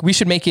 we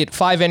should make it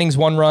 5 innings,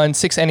 1 run,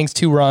 6 innings,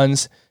 2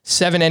 runs,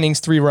 7 innings,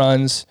 3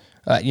 runs,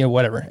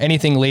 whatever.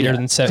 Anything later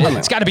than 7.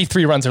 It's got to be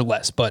 3 runs or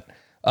less, but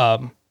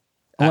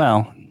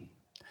well,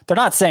 they're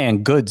not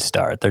saying good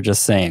start. They're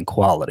just saying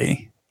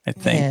quality. I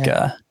think.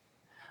 Yeah.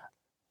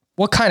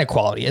 What kind of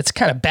quality? It's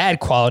kind of bad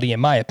quality,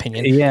 in my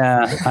opinion.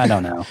 Yeah, I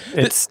don't know.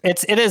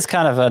 It is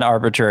kind of an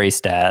arbitrary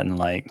stat,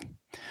 and I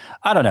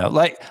don't know.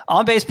 Like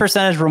on base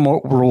percentage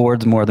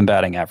rewards more than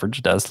batting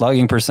average does.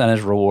 Slugging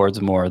percentage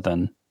rewards more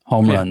than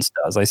home runs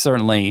does. I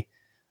certainly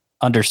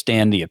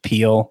understand the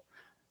appeal.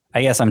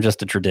 I guess I'm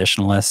just a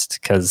traditionalist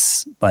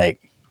because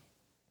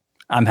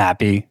I'm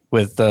happy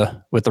with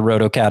the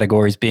roto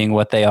categories being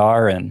what they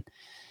are and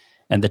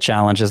the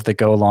challenges that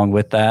go along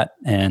with that.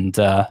 And,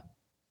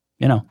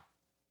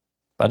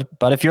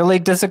 but if your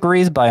league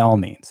disagrees, by all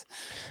means.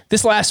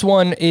 This last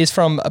one is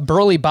from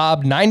Burley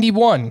Bob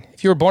 91.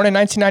 If you were born in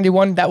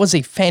 1991, that was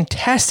a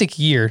fantastic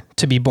year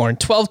to be born.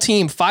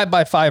 12-team,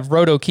 5x5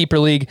 Roto Keeper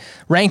League.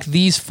 Rank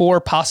these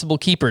 4 possible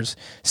keepers.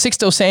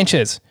 Sixto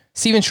Sanchez,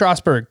 Steven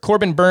Strasburg,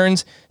 Corbin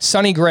Burns,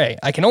 Sonny Gray.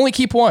 I can only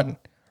keep one.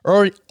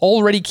 Or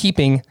already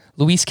keeping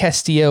Luis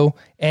Castillo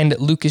and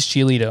Lucas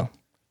Giolito.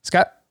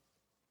 Scott?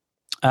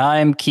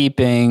 I'm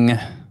keeping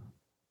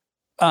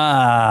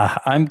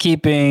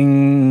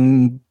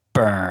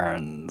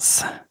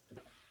Burns.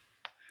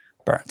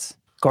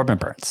 Corbin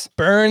Burns.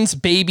 Burns,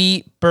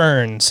 baby,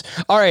 Burns.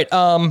 All right,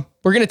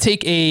 we're going to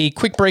take a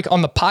quick break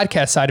on the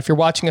podcast side. If you're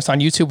watching us on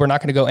YouTube, we're not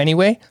going to go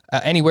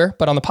anywhere,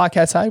 but on the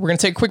podcast side, we're going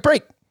to take a quick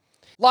break.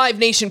 Live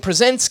Nation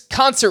presents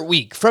Concert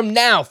Week. From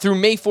now through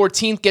May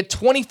 14th, get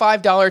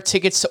 $25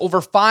 tickets to over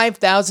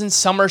 5,000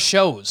 summer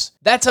shows.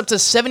 That's up to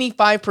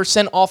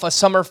 75% off a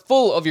summer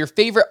full of your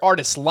favorite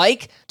artists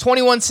like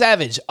 21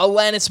 Savage,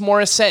 Alanis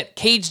Morissette,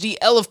 Cage the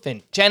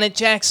Elephant, Janet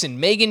Jackson,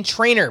 Meghan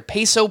Trainor,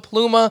 Peso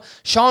Pluma,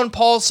 Sean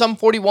Paul, Sum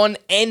 41,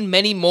 and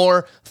many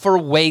more for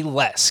way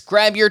less.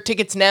 Grab your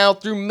tickets now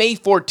through May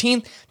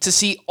 14th to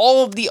see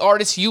all of the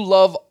artists you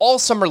love all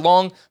summer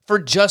long for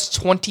just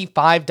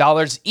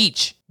 $25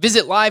 each.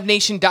 Visit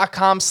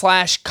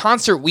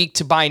livenation.com/Concert Week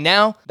to buy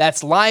now.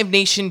 That's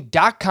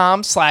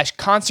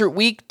livenation.com/Concert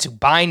Week to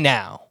buy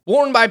now.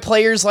 Worn by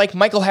players like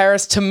Michael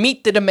Harris to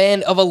meet the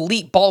demand of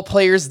elite ball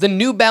players, the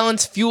New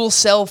Balance Fuel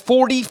Cell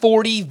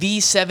 4040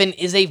 V7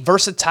 is a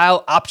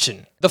versatile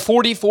option. The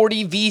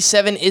 4040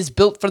 V7 is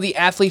built for the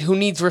athlete who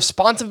needs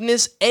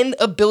responsiveness and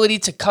ability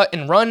to cut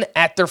and run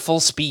at their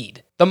full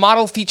speed. The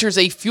model features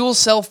a fuel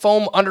cell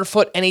foam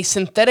underfoot and a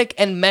synthetic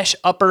and mesh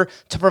upper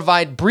to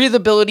provide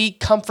breathability,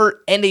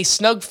 comfort, and a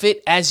snug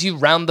fit as you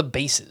round the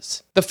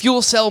bases. The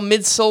fuel cell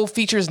midsole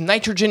features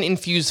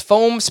nitrogen-infused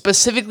foam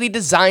specifically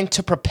designed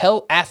to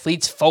propel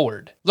athletes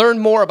forward. Learn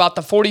more about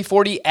the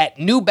 4040 at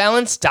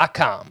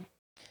newbalance.com.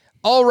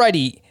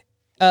 Alrighty.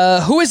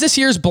 Who is this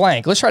year's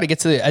blank? Let's try to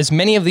get to as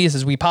many of these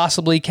as we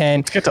possibly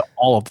can. Let's get to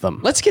all of them.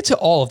 Let's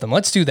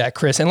do that,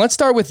 Chris. And let's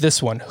start with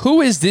this one.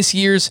 Who is this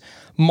year's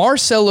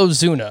Marcell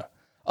Ozuna?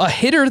 A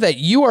hitter that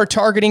you are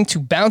targeting to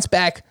bounce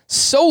back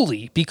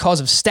solely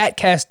because of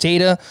StatCast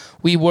data.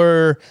 We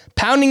were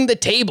pounding the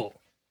table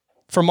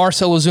for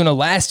Marcell Ozuna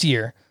last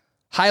year,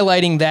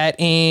 highlighting that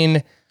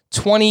in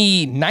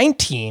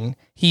 2019,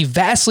 he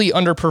vastly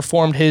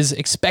underperformed his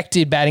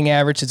expected batting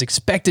average, his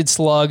expected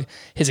slug,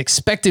 his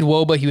expected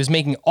WOBA. He was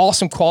making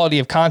awesome quality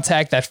of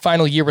contact that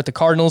final year with the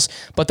Cardinals,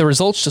 but the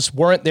results just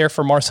weren't there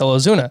for Marcell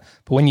Ozuna.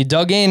 But when you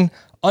dug in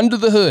under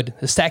the hood,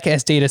 the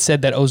StatCast data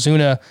said that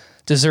Ozuna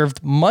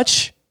deserved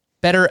much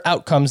better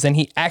outcomes than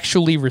he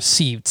actually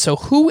received. So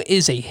who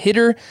is a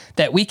hitter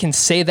that we can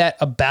say that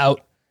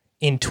about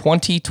in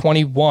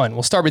 2021?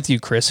 We'll start with you,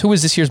 Chris. Who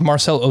is this year's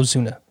Marcell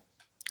Ozuna?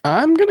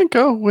 I'm going to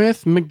go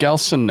with Miguel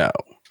Sano,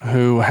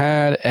 who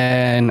had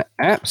an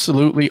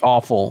absolutely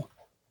awful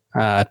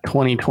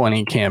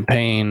 2020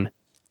 campaign.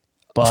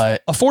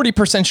 But A 40%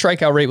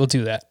 strikeout rate will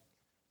do that.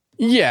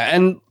 yeah,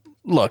 and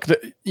look,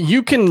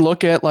 you can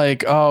look at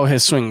like, oh,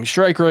 his swing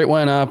strike rate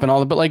went up and all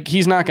that, but like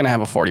he's not going to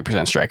have a 40%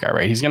 strikeout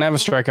rate. He's going to have a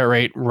strikeout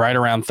rate right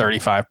around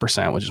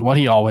 35%, which is what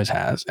he always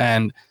has.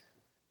 And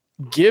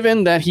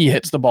given that he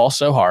hits the ball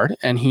so hard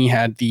and he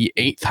had the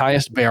 8th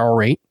highest barrel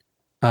rate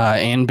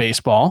in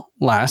baseball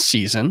last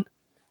season,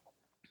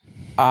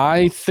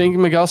 I think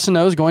Miguel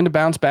Sano is going to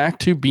bounce back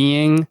to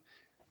being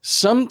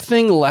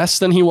something less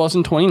than he was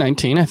in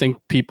 2019. I think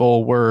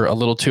people were a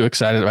little too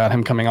excited about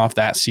him coming off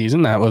that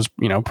season. That was,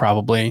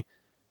 probably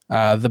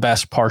the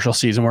best partial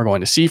season we're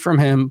going to see from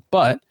him.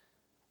 But,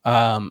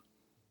 a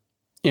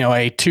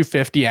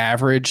 250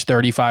 average,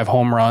 35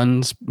 home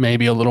runs,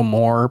 maybe a little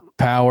more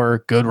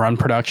power, good run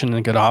production,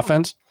 and good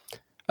offense.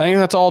 I think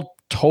that's all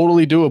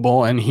totally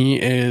doable. And he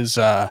is,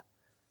 I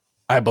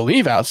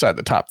believe, outside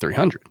the top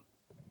 300.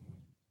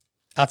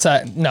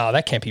 Outside, no,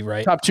 that can't be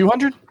right. Top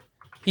 200?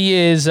 He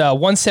is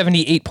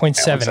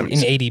 178.7 in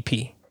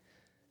ADP.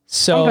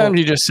 So sometimes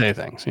you just say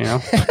things, the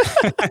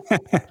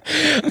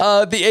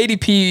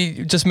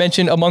ADP just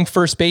mentioned among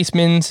first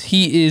basemen,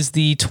 he is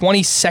the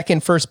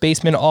 22nd first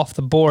baseman off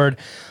the board.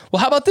 Well,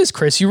 how about this,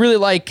 Chris? You really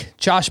like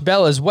Josh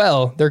Bell as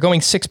well. They're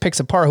going 6 picks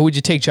apart. Who would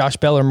you take, Josh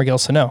Bell or Miguel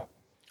Sano?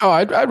 Oh,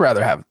 I'd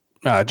rather have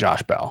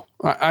Josh Bell.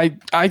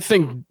 I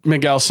think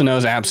Miguel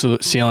Sano's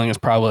absolute ceiling is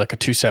probably like a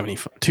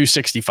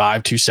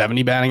 265,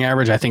 270 batting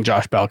average. I think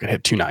Josh Bell could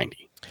hit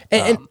 290.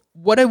 And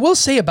what I will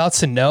say about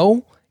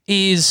Sano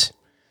is,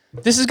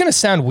 this is going to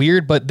sound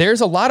weird, but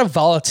there's a lot of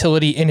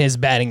volatility in his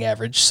batting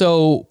average.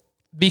 So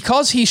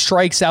because he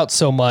strikes out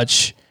so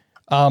much,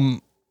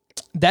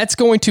 that's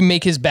going to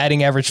make his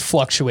batting average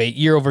fluctuate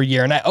year over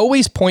year. And I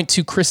always point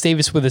to Chris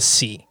Davis with a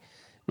C.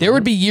 There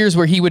would be years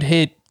where he would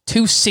hit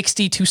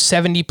 260,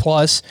 270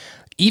 plus,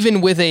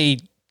 even with a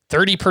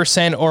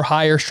 30% or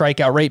higher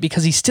strikeout rate,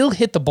 because he still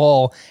hit the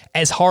ball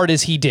as hard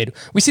as he did.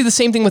 We see the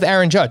same thing with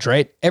Aaron Judge,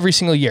 right? Every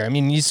single year. I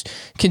mean, he's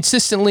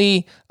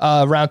consistently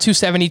around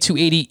 270,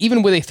 280,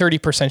 even with a 30%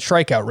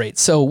 strikeout rate.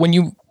 So when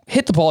you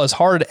hit the ball as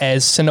hard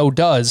as Sano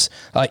does,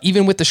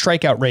 even with the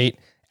strikeout rate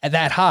at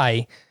that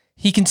high,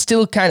 he can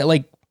still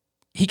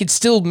he could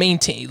still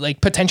maintain,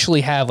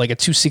 potentially have like a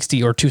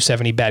 260 or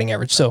 270 batting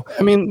average. So,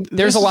 I mean,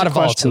 there's a lot of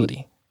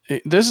volatility.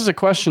 This is a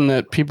question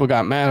that people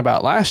got mad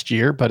about last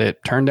year, but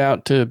it turned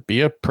out to be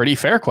a pretty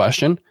fair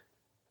question.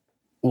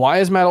 Why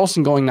is Matt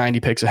Olson going 90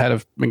 picks ahead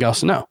of Miguel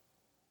Sano?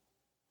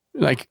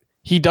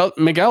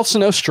 Miguel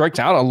Sano strikes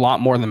out a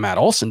lot more than Matt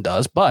Olson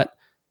does, but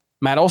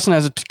Matt Olson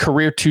has a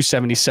career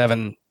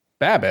 277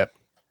 BABIP,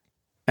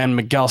 and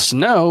Miguel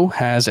Sano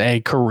has a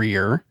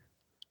career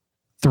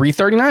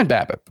 339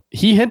 BABIP.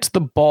 He hits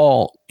the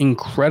ball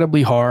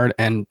incredibly hard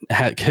and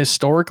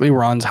historically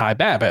runs high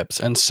BABIPs,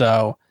 and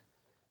so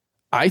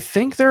I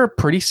think they're a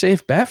pretty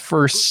safe bet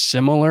for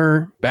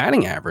similar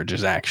batting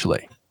averages,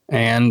 actually.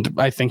 And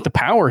I think the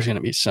power is going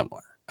to be similar.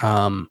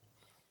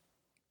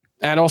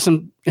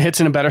 Adelson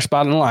hits in a better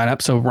spot in the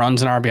lineup, so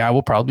runs and RBI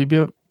will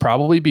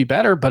probably be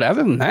better. But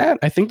other than that,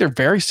 I think they're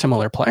very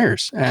similar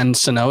players. And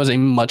Sano is a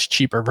much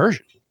cheaper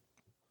version.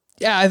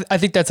 Yeah, I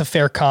think that's a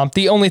fair comp.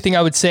 The only thing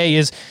I would say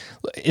is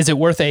it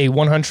worth a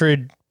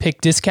 100 pick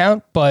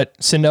discount? But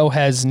Sano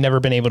has never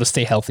been able to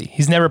stay healthy.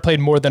 He's never played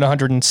more than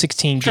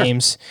 116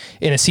 games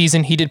in a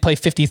season. He did play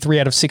 53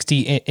 out of 60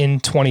 in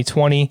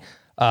 2020.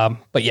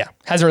 But yeah,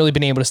 hasn't really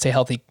been able to stay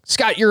healthy.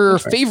 Scott, your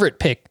favorite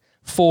pick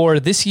for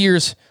this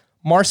year's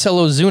Marcell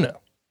Ozuna?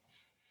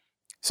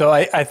 So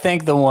I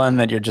think the one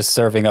that you're just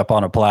serving up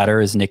on a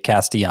platter is Nick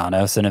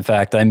Castellanos. And in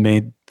fact, I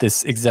made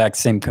this exact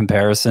same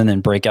comparison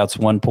in Breakouts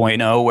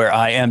 1.0, where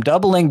I am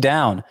doubling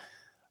down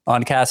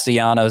on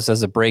Castellanos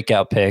as a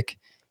breakout pick,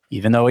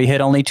 even though he hit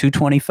only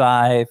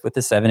 225 with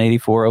a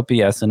 784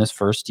 OPS in his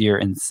first year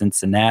in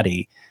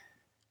Cincinnati.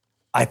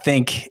 I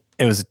think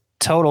it was a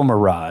total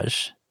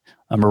mirage,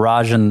 a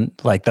mirage in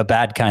like the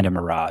bad kind of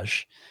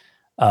mirage,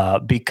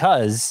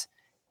 because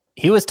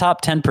he was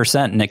top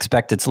 10% in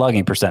expected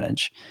slugging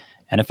percentage.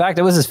 And in fact,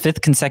 it was his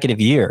 5th consecutive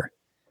year,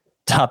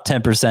 top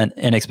 10%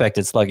 in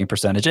expected slugging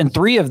percentage. In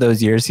 3 of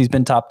those years, he's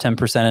been top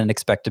 10% in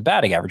expected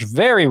batting average,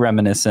 very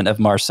reminiscent of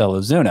Marcell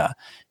Ozuna.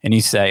 And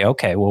you say,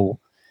 okay, well,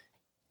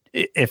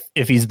 if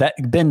he's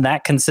been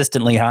that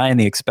consistently high in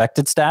the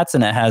expected stats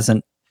and it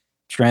hasn't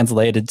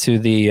translated to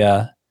the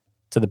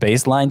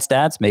baseline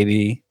stats,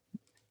 maybe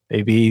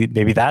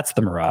that's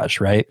the mirage,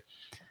 right?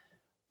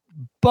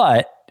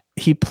 But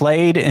he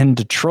played in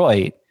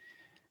Detroit,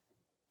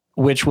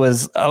 which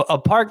was a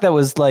park that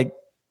was like,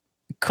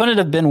 couldn't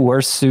have been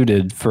worse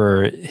suited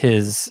for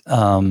his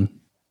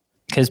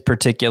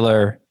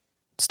particular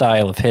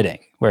style of hitting,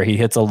 where he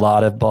hits a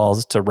lot of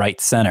balls to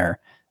right center,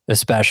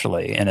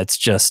 especially. And it's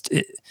just,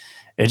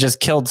 it just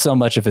killed so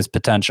much of his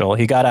potential.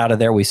 He got out of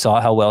there. We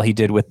saw how well he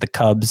did with the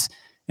Cubs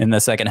in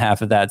the second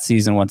half of that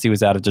season once he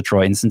was out of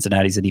Detroit, and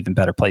Cincinnati's an even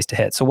better place to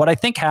hit. So what I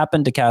think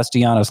happened to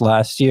Castellanos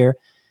last year,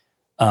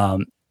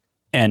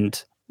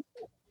 and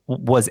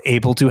was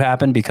able to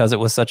happen because it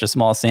was such a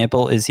small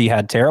sample is he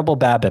had terrible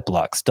BABIP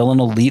luck, still an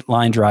elite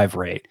line drive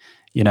rate,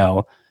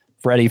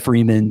 Freddie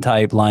Freeman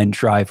type line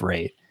drive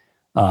rate,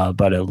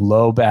 but a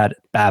low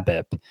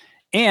BABIP.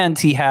 And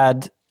he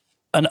had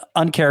an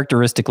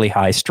uncharacteristically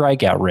high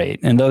strikeout rate.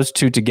 And those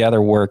two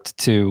together worked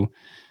to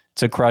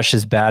crush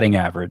his batting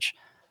average.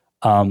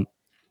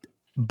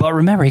 But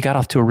remember, he got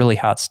off to a really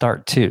hot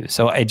start too.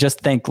 So I just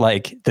think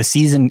like the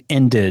season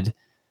ended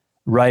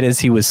right as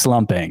he was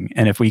slumping.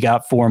 And if we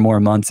got 4 more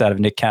months out of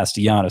Nick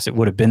Castellanos, it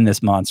would have been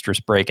this monstrous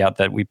breakout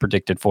that we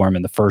predicted for him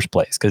in the first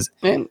place, because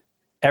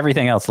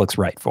everything else looks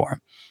right for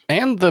him.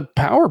 And the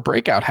power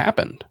breakout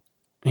happened.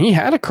 He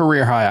had a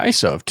career high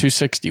ISO of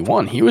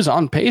 261. He was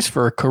on pace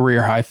for a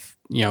career high,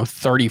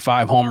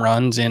 35 home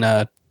runs in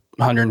a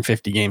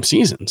 150 game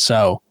season.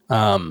 So,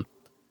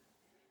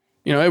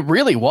 it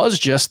really was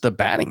just the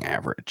batting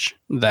average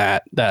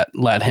that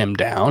let him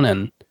down.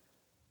 And,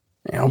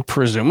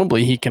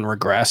 presumably he can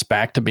regress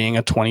back to being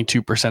a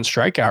 22%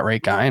 strikeout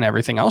rate guy and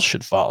everything else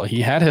should follow.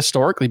 He had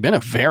historically been a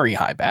very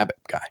high BABIP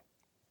guy.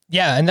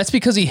 Yeah, and that's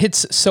because he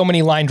hits so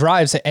many line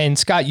drives. And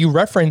Scott, you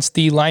referenced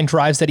the line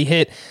drives that he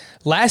hit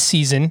last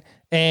season,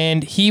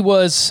 and he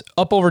was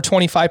up over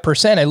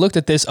 25%. I looked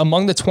at this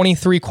among the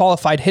 23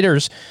 qualified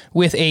hitters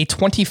with a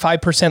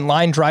 25%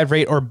 line drive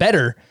rate or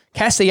better.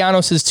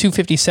 Castellanos'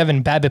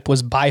 257 BABIP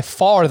was by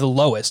far the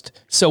lowest.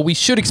 So we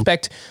should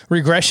expect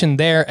regression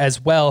there as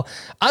well.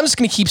 I'm just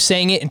going to keep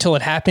saying it until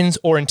it happens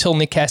or until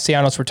Nick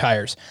Castellanos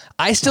retires.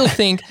 I still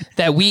think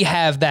that we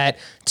have that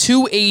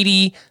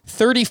 280,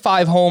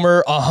 35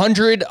 homer,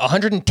 100,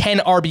 110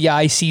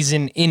 RBI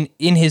season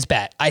in his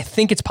bat. I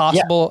think it's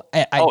possible.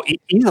 Yeah.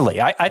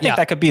 Easily. I think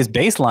that could be his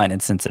baseline in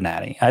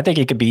Cincinnati. I think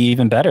it could be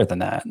even better than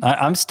that.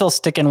 I'm still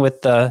sticking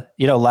with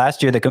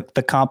last year,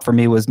 the comp for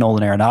me was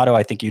Nolan Arenado.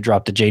 I think you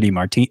dropped a JD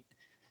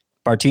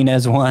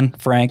Martinez one,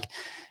 Frank.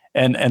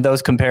 And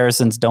those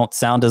comparisons don't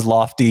sound as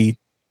lofty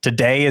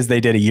today as they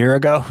did a year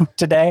ago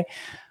today.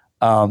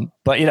 But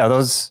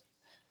those,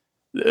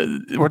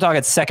 we're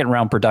talking second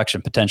round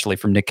production potentially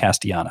from Nick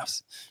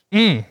Castellanos.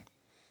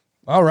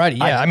 All right.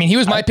 Yeah. He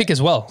was my pick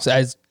as well. So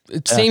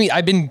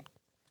I've been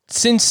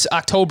since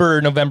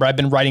October, November, I've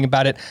been writing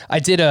about it. I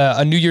did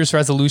a New Year's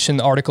resolution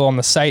article on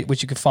the site,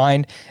 which you could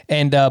find.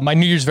 And my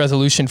New Year's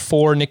resolution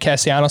for Nick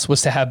Castellanos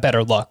was to have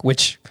better luck,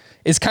 which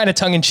is kind of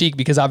tongue in cheek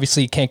because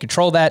obviously you can't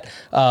control that.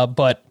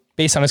 But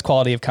based on his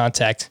quality of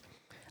contact,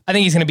 I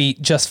think he's going to be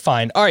just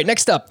fine. All right,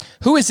 next up,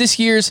 who is this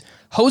year's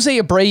Jose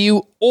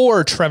Abreu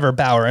or Trevor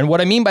Bauer? And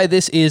what I mean by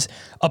this is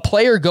a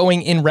player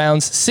going in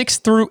rounds 6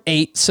 through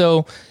 8.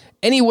 So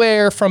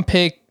anywhere from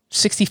pick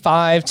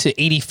 65 to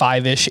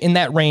 85-ish in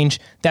that range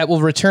that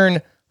will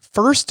return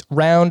first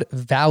round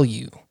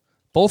value.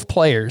 Both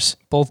players,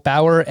 both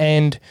Bauer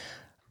and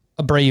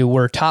Abreu,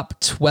 were top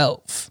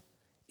 12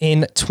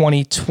 in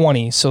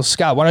 2020. So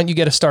Scott, why don't you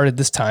get us started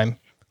this time?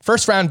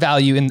 First round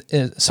value in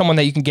someone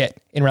that you can get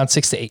in round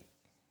 6 to 8.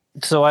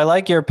 So I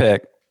like your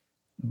pick,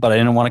 but I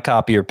didn't want to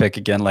copy your pick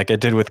again like I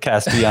did with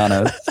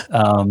Castellanos.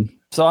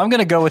 So I'm going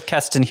to go with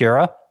Keston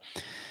Hiura.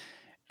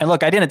 And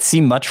look, I didn't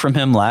see much from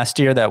him last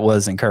year that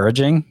was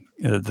encouraging.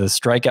 The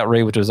strikeout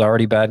rate, which was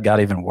already bad, got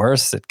even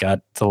worse. It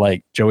got to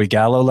like Joey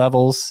Gallo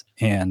levels.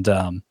 And,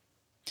 the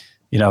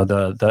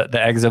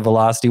exit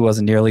velocity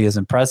wasn't nearly as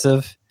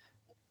impressive.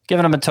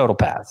 Giving him a total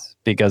pass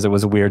because it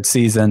was a weird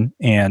season.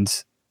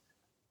 And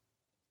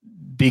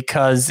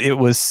because it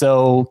was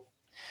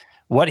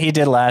what he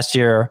did last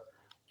year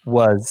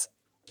was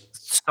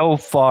so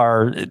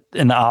far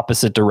in the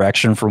opposite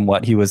direction from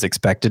what he was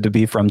expected to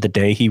be from the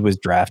day he was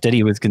drafted.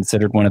 He was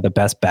considered one of the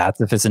best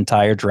bats of his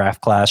entire draft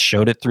class,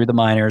 showed it through the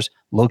minors,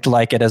 looked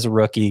like it as a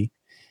rookie,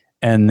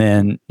 and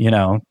then,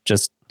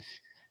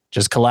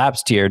 just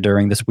collapsed here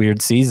during this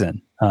weird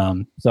season.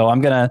 So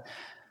I'm going to,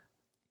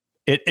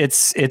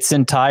 it's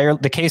entire,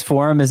 the case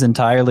for him is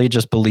entirely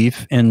just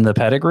belief in the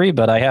pedigree,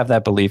 but I have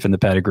that belief in the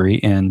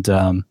pedigree. And,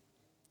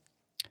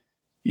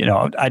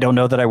 I don't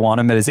know that I want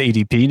him at his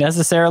ADP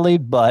necessarily,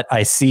 but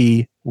I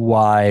see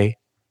why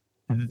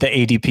the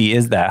ADP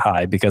is that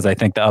high because I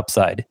think the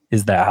upside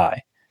is that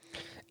high.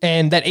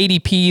 And that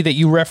ADP that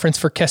you referenced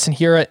for Keston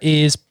Hiura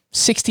is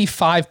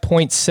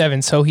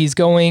 65.7. So he's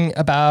going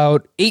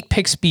about 8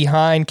 picks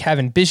behind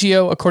Kevin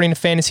Biggio, according to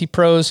Fantasy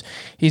Pros.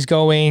 He's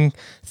going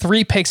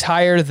 3 picks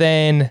higher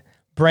than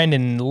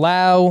Brandon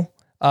Lau,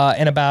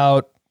 and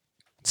about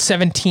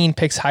 17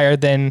 picks higher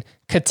than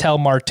Ketel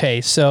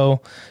Marte. So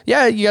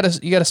yeah, you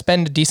gotta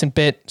spend a decent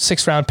bit.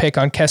 6th round pick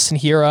on Keston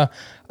Hiura.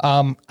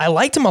 I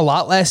liked him a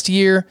lot last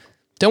year.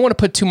 Don't want to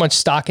put too much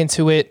stock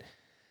into it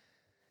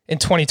in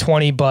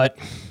 2020, but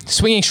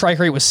swinging strike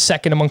rate was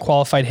second among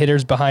qualified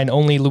hitters behind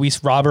only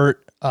Luis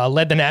Robert,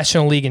 led the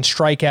National League in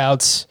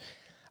strikeouts.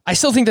 I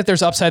still think that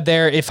there's upside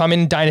there. If I'm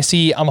in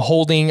Dynasty, I'm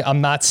holding,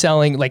 I'm not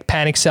selling, like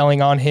panic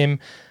selling on him,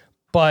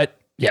 but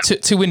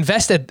to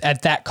invest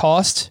at that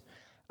cost,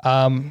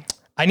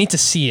 I need to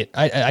see it.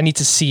 I need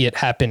to see it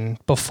happen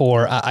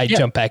before I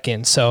jump back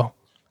in. So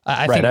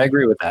I think I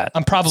agree with that.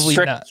 I'm probably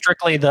not.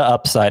 Strictly the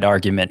upside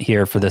argument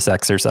here for this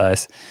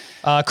exercise.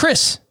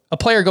 Chris, a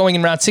player going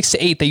in round 6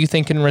 to 8 that you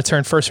think can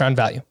return first round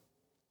value?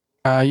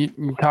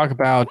 You talk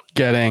about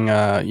getting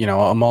a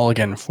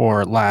mulligan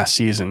for last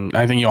season.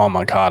 I think Yoan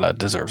Moncada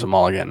deserves a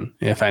mulligan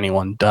if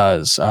anyone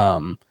does.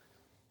 And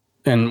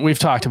we've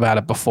talked about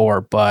it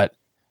before, but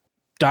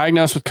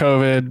diagnosed with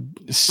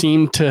COVID,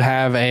 seemed to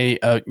have a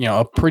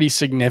pretty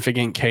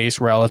significant case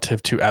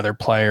relative to other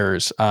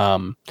players.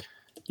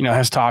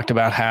 Has talked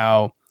about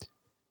how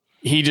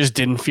he just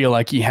didn't feel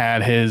like he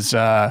had his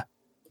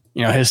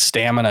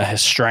stamina,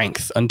 his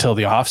strength until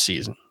the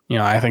offseason.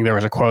 I think there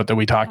was a quote that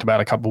we talked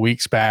about a couple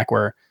weeks back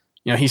where,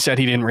 he said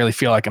he didn't really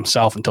feel like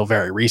himself until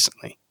very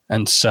recently.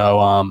 And so,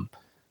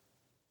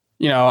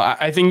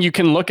 I think you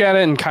can look at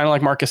it and kind of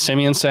like Marcus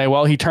Semien say,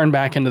 well, he turned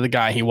back into the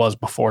guy he was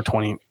before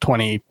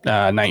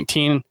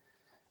 2019.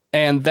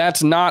 And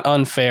that's not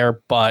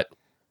unfair, but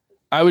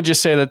I would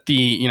just say that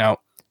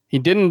he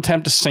didn't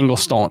attempt a single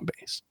stolen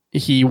base.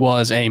 He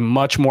was a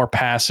much more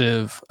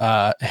passive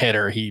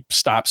hitter. He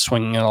stopped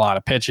swinging in a lot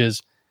of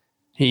pitches.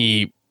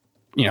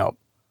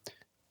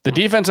 The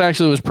defense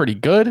actually was pretty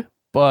good,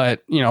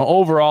 but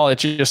overall,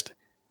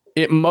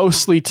 it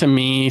mostly to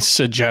me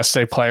suggests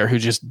a player who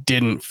just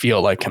didn't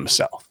feel like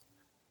himself.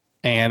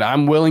 And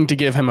I'm willing to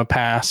give him a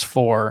pass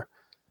for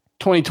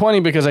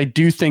 2020 because I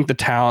do think the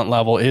talent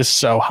level is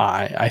so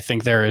high. I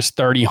think there is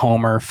 30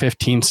 homer,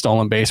 15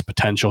 stolen base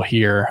potential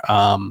here.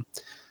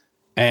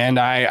 And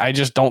I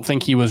just don't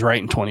think he was right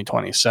in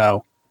 2020.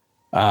 So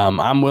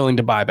I'm willing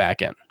to buy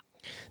back in.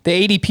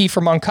 The ADP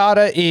for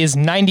Moncada is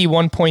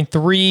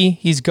 91.3.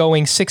 He's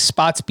going 6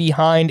 spots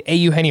behind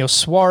Eugenio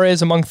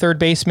Suarez among third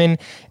basemen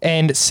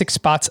and 6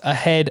 spots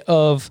ahead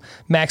of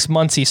Max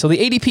Muncy. So the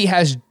ADP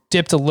has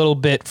dipped a little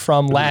bit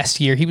from last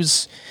year. He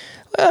was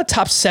a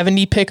top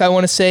 70 pick, I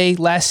want to say,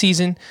 last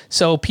season.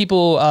 So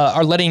people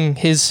are letting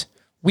his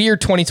weird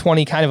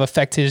 2020 kind of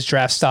affect his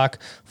draft stock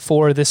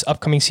for this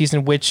upcoming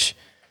season, which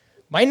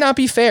might not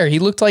be fair. He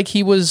looked like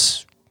he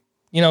was,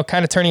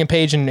 kind of turning a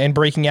page and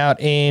breaking out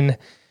in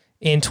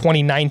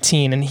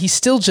 2019, and he's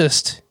still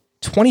just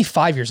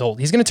 25 years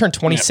old. He's going to turn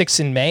 26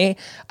 in May.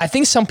 I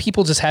think some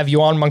people just have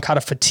Yoan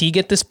Moncada fatigue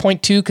at this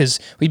point too, because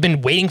we've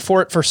been waiting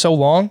for it for so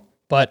long.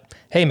 But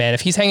hey, man,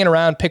 if he's hanging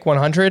around pick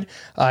 100,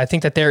 I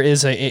think that there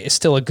is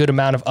still a good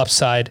amount of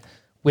upside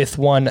with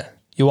one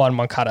Yoan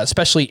Moncada,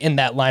 especially in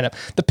that lineup.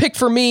 The pick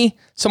for me,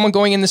 someone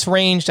going in this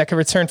range that could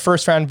return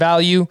first round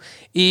value,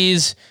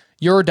 is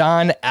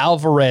Yordan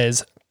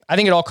Alvarez. I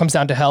think it all comes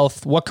down to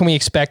health. What can we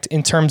expect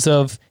in terms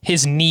of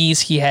his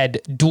knees? He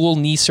had dual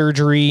knee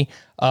surgery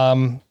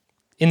in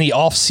the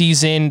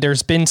offseason.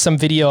 There's been some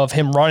video of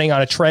him running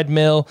on a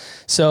treadmill.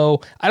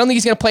 So I don't think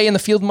he's going to play in the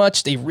field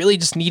much. They really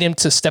just need him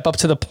to step up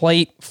to the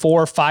plate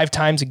 4 or 5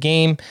 times a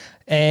game.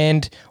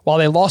 And while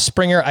they lost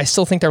Springer, I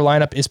still think their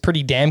lineup is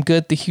pretty damn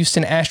good, the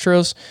Houston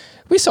Astros.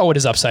 We saw what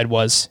his upside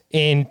was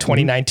in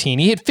 2019.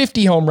 He hit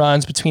 50 home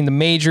runs between the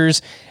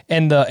majors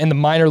and the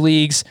minor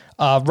leagues,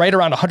 right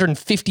around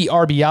 150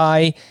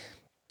 RBI.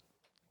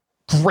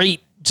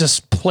 Great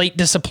just plate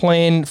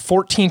discipline,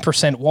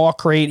 14%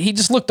 walk rate. He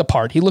just looked the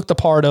part. He looked the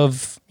part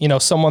of,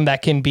 someone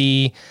that can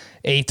be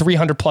a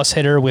 300 plus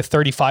hitter with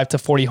 35 to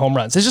 40 home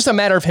runs. It's just a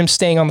matter of him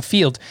staying on the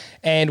field.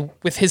 And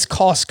with his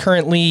cost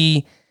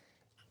currently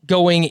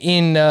going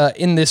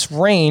in this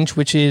range,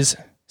 which is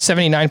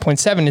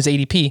 79.7 is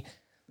ADP.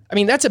 I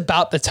mean, that's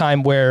about the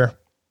time where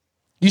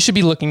you should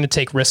be looking to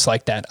take risks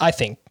like that. I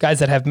think guys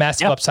that have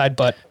massive upside,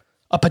 but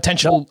a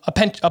potential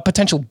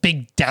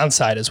big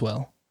downside as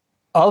well.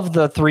 Of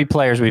the 3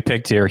 players we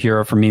picked here,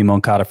 Hero for me,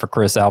 Moncada for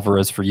Chris,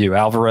 Alvarez for you.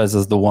 Alvarez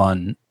is the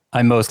one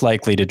I'm most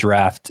likely to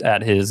draft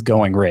at his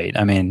going rate.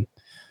 I mean,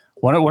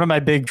 one of my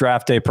big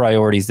draft day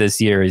priorities this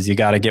year is you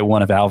got to get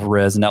one of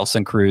Alvarez,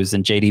 Nelson Cruz,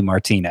 and JD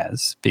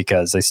Martinez,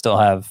 because I still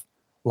have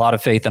a lot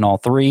of faith in all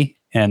 3,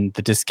 and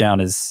the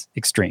discount is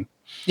extreme.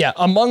 Yeah,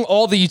 among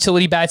all the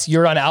utility bats,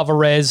 Yordan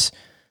Alvarez,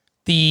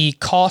 the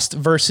cost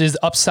versus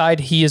upside,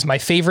 he is my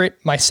favorite.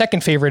 My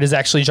second favorite is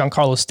actually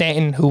Giancarlo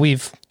Stanton, who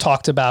we've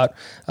talked about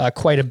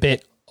quite a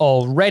bit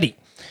already.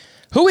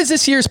 Who is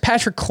this year's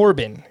Patrick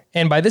Corbin?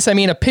 And by this, I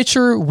mean a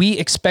pitcher we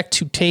expect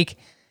to take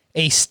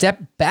a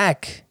step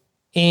back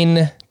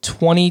in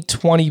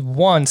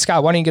 2021.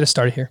 Scott, why don't you get us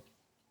started here?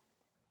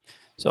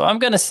 So I'm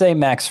going to say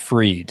Max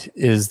Fried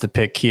is the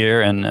pick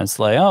here. And it's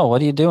like, oh,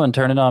 what are you doing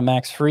turning on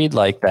Max Fried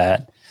like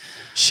that?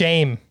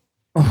 Shame.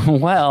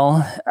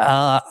 Well,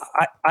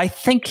 I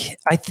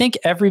think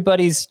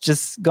everybody's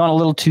just gone a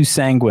little too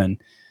sanguine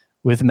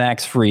with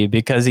Max Fried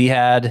because he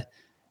had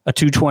a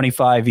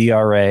 2.25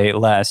 ERA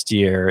last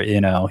year.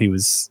 He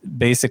was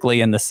basically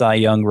in the Cy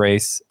Young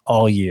race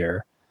all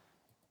year.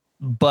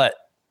 But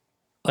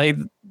like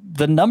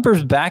the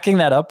numbers backing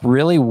that up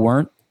really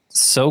weren't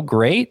so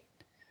great.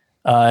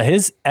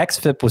 His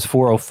xFIP was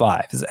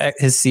 4.05.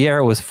 His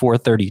Sierra was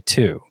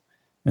 4.32.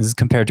 This is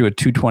compared to a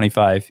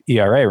 2.25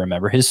 ERA,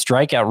 remember. His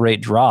strikeout rate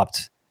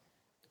dropped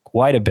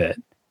quite a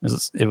bit.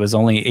 It was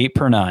only 8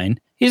 per 9.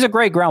 He's a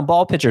great ground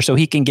ball pitcher, so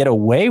he can get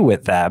away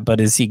with that.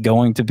 But is he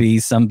going to be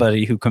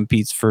somebody who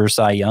competes for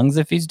Cy Youngs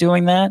if he's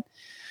doing that?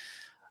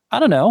 I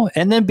don't know.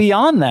 And then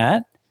beyond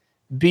that,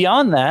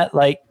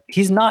 like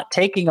he's not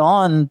taking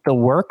on the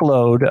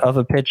workload of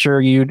a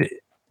pitcher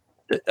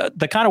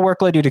the kind of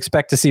workload you'd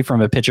expect to see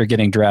from a pitcher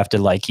getting drafted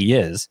like he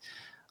is.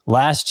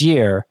 Last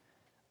year,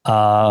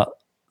 4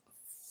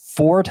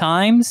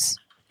 times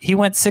he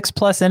went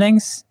 6+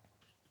 innings.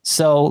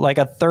 So like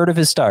a third of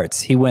his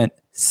starts, he went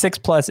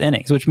 6+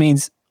 innings, which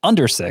means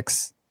under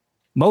 6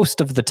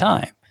 most of the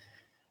time.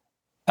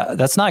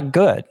 That's not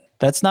good.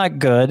 That's not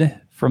good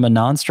from a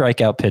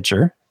non-strikeout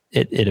pitcher.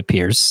 It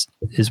appears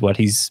is what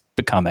he's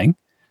becoming.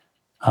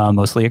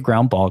 Mostly a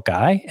ground ball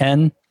guy.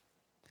 And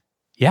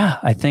yeah,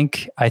 I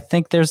think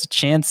there's a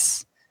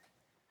chance.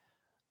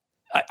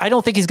 I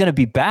don't think he's going to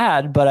be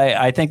bad, but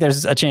I think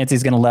there's a chance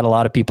he's going to let a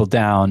lot of people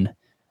down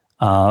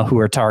who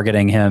are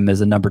targeting him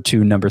as a number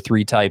 2, number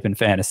 3 type in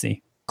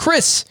fantasy.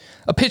 Chris,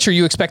 a pitcher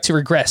you expect to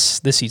regress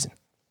this season?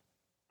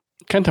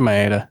 Kenta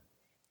Maeda.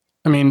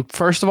 I mean,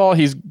 first of all,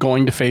 he's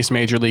going to face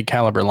major league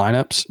caliber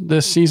lineups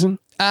this season.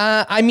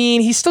 I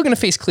mean, he's still going to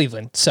face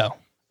Cleveland, so.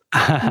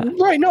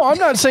 Right. No, I'm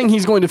not saying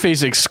he's going to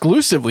face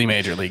exclusively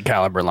major league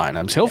caliber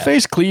lineups. He'll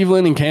face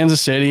Cleveland and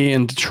Kansas City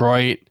and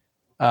Detroit.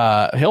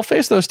 He'll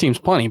face those teams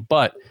plenty,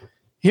 but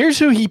here's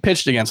who he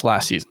pitched against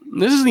last season.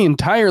 This is the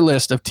entire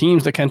list of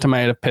teams that Kenta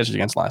Maeda pitched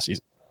against last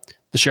season.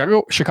 The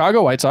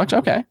Chicago White Sox,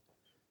 okay.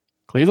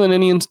 Cleveland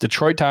Indians,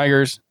 Detroit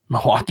Tigers,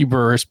 Milwaukee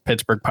Brewers,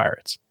 Pittsburgh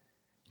Pirates.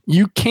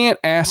 You can't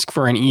ask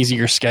for an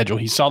easier schedule.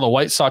 He saw the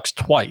White Sox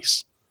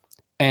twice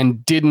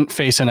and didn't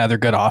face another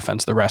good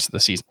offense the rest of the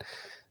season.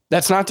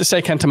 That's not to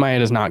say Kenta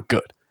Maeda is not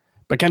good,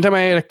 but Kenta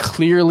Maeda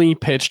clearly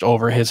pitched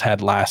over his head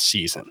last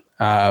season.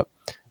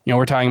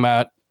 We're talking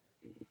about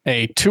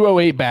a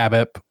 208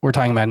 BABIP. We're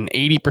talking about an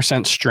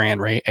 80%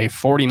 strand rate, a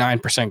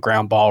 49%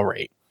 ground ball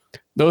rate.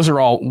 Those are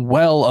all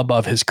well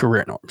above his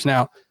career norms.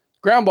 Now,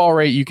 ground ball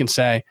rate, you can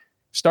say,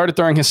 started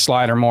throwing his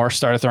slider more,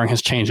 started throwing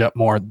his changeup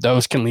more.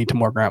 Those can lead to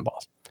more ground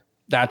balls.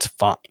 That's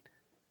fine.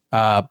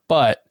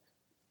 But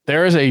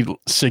there is a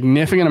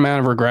significant amount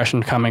of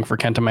regression coming for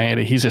Kenta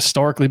Maeda. He's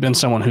historically been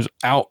someone who's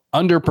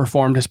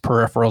underperformed his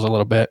peripherals a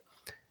little bit.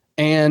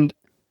 And,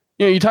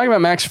 you talk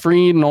about Max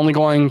Fried and only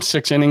going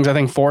 6 innings. I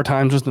think 4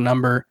 times was the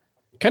number.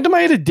 Kenta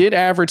Maeda did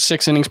average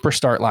 6 innings per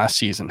start last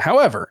season.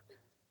 However,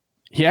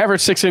 he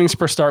averaged 6 innings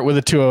per start with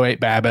a 208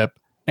 BABIP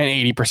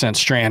and 80%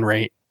 strand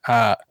rate.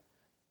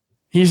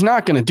 He's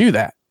not going to do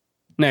that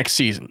next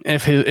season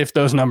if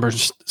those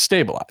numbers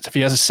stabilize. If he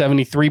has a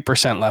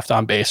 73% left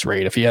on base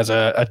rate, if he has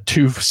a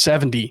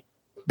 270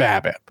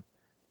 BABIP,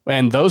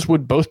 and those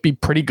would both be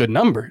pretty good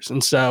numbers.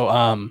 And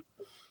so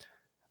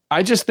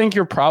I just think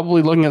you're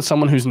probably looking at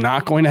someone who's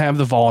not going to have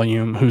the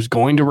volume, who's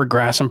going to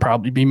regress and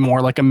probably be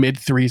more like a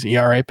mid-3s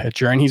ERA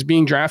pitcher, and he's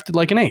being drafted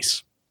like an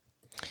ace.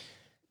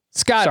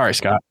 Scott. Sorry,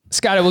 Scott.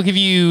 Scott, I will give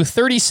you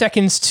 30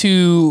 seconds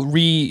to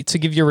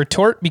give your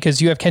retort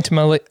because you have Kenta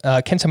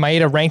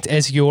Maeda ranked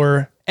as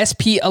your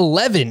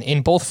SP11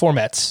 in both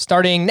formats,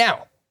 starting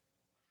now.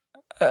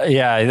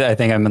 I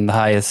think I'm in the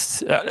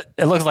highest.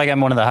 It looks like I'm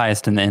one of the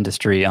highest in the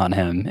industry on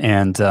him.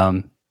 And,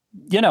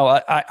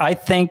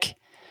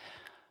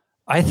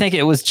 I think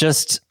it was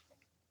just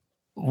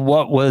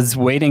what was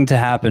waiting to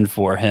happen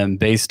for him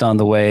based on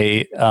the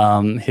way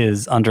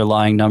his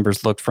underlying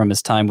numbers looked from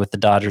his time with the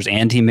Dodgers.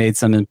 And he made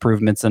some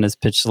improvements in his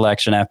pitch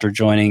selection after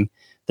joining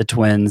the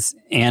Twins.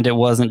 And it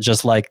wasn't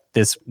just like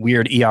this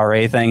weird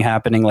ERA thing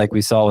happening like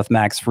we saw with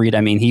Max Fried.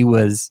 I mean, he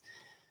was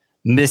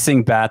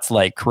missing bats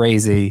like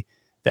crazy.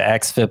 The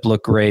xFIP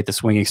looked great. The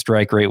swinging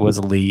strike rate was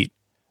elite.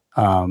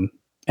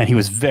 And he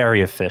was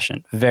very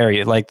efficient.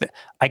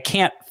 I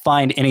can't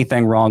find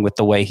anything wrong with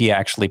the way he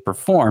actually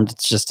performed.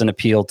 It's just an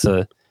appeal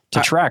to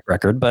track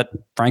record. But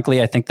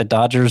frankly, I think the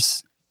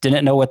Dodgers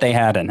didn't know what they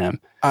had in him.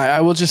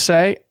 I will just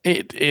say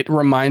it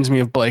reminds me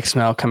of Blake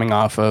Snell coming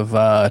off of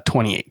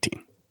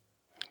 2018.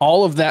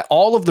 All of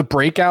the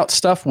breakout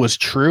stuff was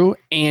true,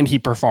 and he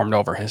performed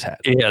over his head.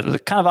 Yeah, the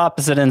kind of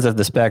opposite ends of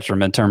the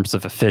spectrum in terms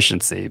of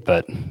efficiency,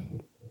 but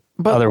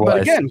otherwise.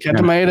 But again, Kenta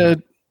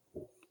Maeda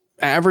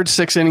averaged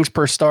 6 innings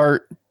per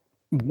start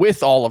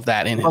with all of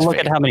that in his look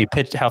favor.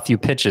 at how few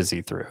pitches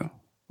he threw.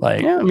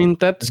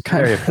 That's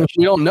kind of,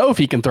 we don't know if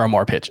he can throw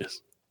more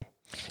pitches.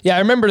 Yeah, I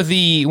remember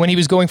when he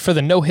was going for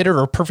the no-hitter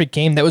or perfect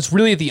game, that was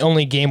really the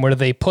only game where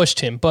they pushed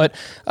him. But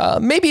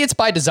maybe it's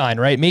by design,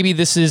 right? Maybe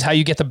this is how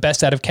you get the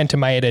best out of Kenta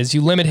Maeda, is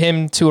you limit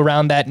him to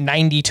around that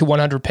 90 to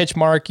 100 pitch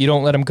mark. You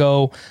don't let him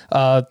go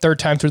third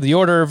time through the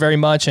order very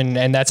much,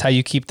 and that's how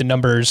you keep the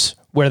numbers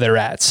where they're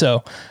at.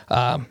 So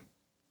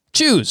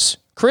choose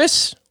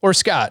Chris or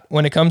Scott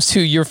when it comes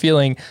to your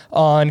feeling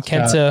on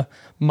Kenta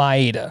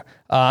Maeda.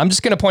 I'm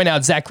just going to point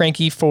out Zach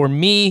Greinke for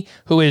me,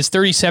 who is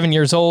 37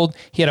 years old.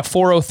 He had a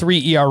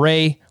 4.03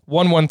 ERA,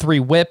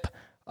 1.13 WHIP.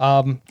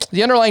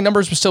 The underlying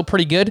numbers were still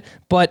pretty good,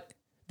 but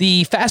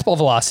the fastball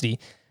velocity,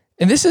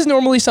 and this is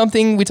normally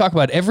something we talk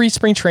about every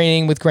spring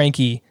training with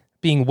Greinke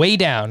being way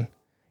down,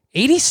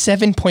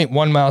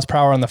 87.1 miles per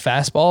hour on the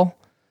fastball,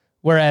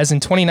 whereas in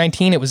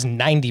 2019 it was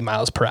 90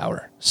 miles per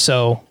hour.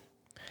 So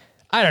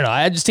I don't know.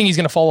 I just think he's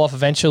going to fall off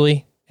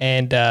eventually,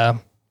 and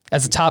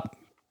as a top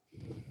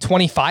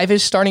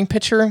 25-ish starting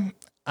pitcher,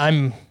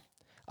 I'm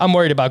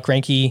worried about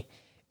Greinke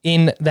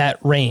in that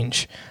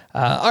range.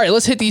 All right,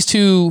 let's hit these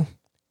two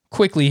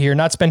quickly here,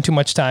 not spend too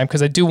much time,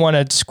 because I do want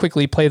to just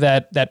quickly play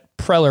that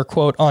Preller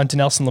quote on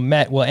Dinelson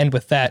Lamet. We'll end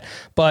with that.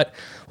 But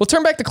we'll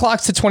turn back the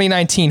clocks to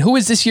 2019. Who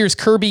is this year's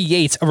Kirby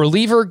Yates, a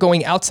reliever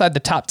going outside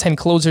the top 10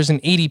 closers in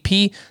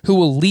ADP, who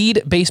will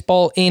lead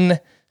baseball in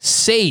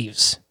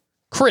saves?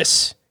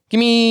 Chris, give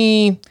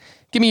me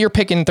your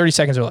pick in 30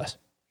 seconds or less.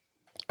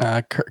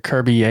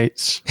 Kirby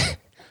Yates.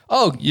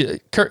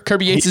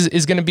 Kirby Yates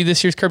is going to be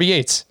this year's Kirby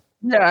Yates.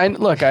 Yeah,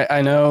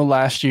 I know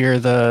last year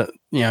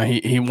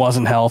he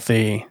wasn't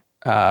healthy,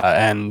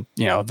 and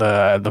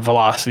the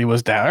velocity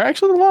was down. Or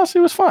actually, the velocity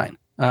was fine.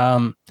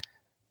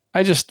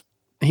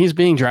 He's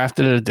being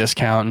drafted at a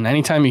discount, and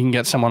anytime you can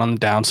get someone on the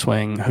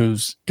downswing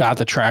who's got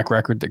the track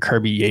record that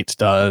Kirby Yates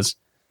does,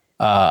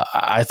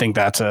 I think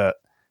that's a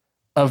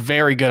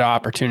very good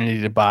opportunity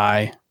to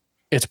buy.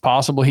 It's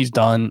possible he's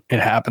done.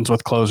 It happens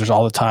with closers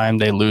all the time.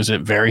 They lose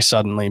it very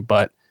suddenly,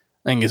 but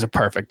I think he's a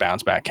perfect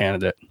bounce back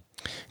candidate.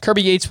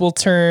 Kirby Yates will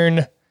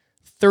turn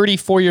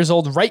 34 years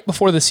old right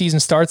before the season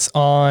starts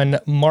on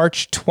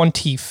March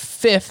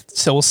 25th.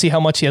 So we'll see how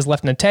much he has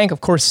left in the tank. Of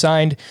course,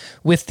 signed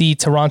with the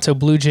Toronto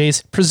Blue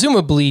Jays,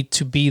 presumably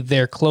to be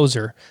their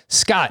closer.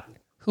 Scott,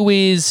 who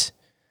is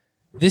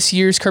this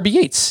year's Kirby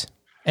Yates?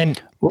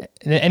 And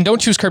don't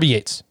choose Kirby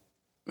Yates.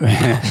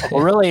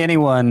 Well, really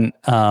anyone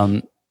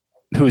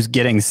who's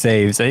getting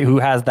saves, who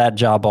has that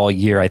job all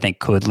year, I think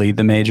could lead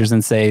the majors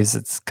in saves.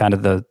 It's kind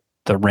of the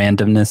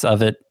randomness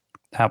of it.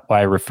 Why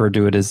I refer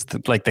to it as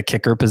the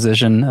kicker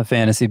position of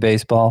fantasy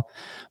baseball.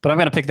 But I'm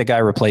going to pick the guy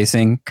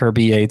replacing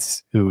Kirby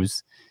Yates,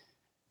 who's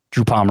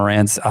Drew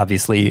Pomeranz,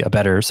 obviously a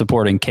better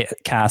supporting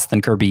cast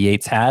than Kirby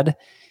Yates had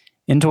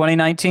in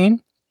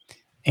 2019.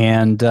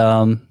 And,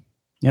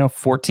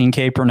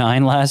 14K per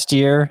nine last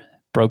year,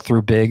 broke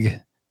through big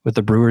with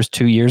the Brewers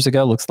 2 years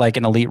ago. Looks like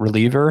an elite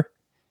reliever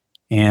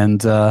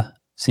and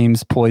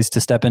seems poised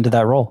to step into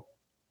that role.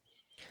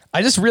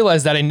 I just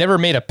realized that I never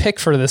made a pick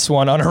for this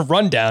one on our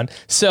rundown.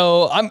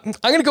 So I'm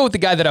going to go with the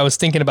guy that I was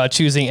thinking about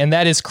choosing, and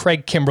that is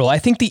Craig Kimbrell. I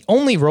think the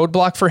only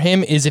roadblock for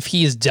him is if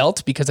he is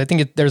dealt, because I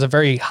think there's a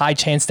very high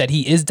chance that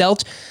he is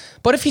dealt.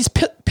 But if he's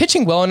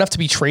pitching well enough to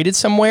be traded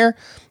somewhere,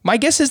 my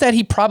guess is that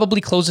he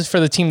probably closes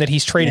for the team that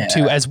he's traded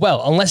to as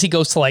well, unless he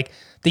goes to like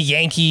the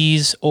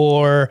Yankees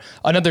or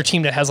another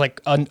team that has like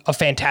a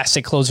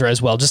fantastic closer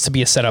as well, just to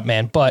be a setup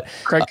man. But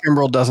Craig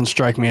Kimbrell doesn't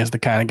strike me as the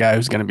kind of guy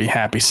who's going to be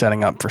happy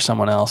setting up for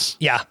someone else.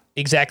 Yeah,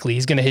 exactly.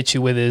 He's going to hit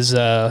you with his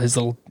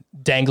little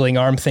dangling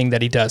arm thing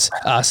that he does.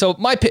 So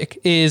my pick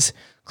is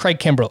Craig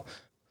Kimbrell.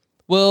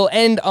 We'll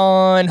end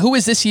on who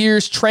is this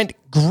year's Trent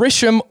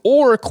Grisham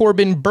or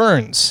Corbin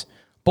Burns.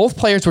 Both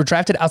players were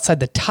drafted outside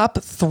the top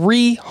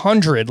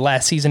 300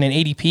 last season in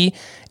ADP,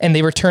 and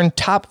they returned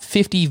top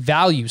 50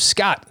 value.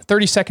 Scott,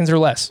 30 seconds or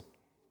less.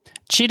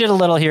 Cheated a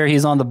little here.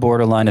 He's on the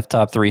borderline of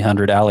top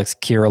 300. Alex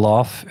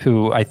Kirilloff,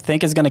 who I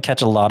think is going to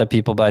catch a lot of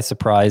people by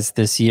surprise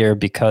this year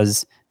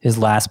because his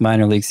last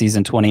minor league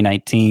season,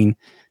 2019,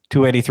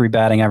 283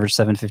 batting average,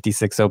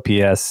 756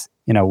 OPS,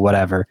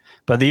 whatever.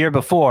 But the year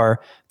before,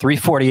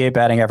 348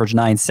 batting average,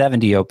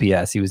 970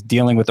 OPS. He was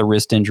dealing with a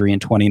wrist injury in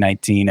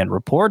 2019, and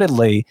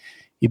reportedly,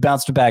 he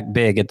bounced back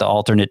big at the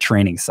alternate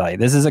training site.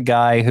 This is a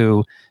guy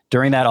who,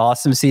 during that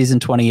awesome season,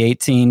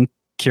 2018,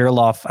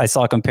 Kirilloff, I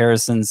saw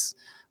comparisons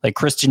like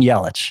Christian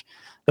Yelich,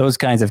 those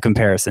kinds of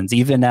comparisons.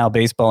 Even now,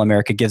 Baseball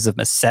America gives him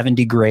a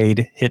 70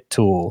 grade hit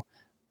tool,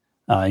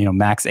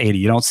 max 80.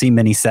 You don't see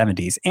many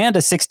 70s, and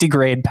a 60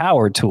 grade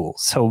power tool.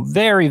 So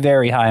very,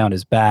 very high on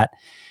his bat.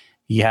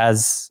 He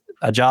has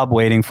a job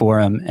waiting for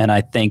him, and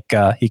I think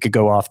he could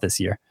go off this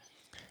year.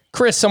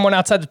 Chris, someone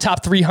outside the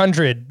top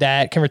 300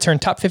 that can return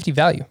top 50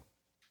 value.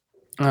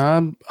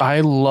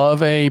 I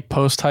love a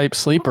post-type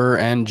sleeper,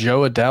 and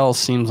Joe Adell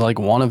seems like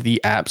one of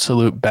the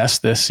absolute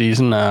best this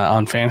season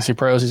on Fantasy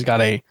Pros. He's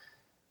got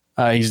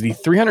he's the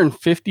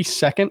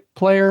 352nd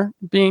player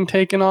being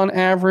taken on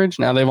average.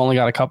 Now they've only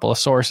got a couple of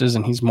sources,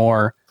 and he's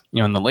more,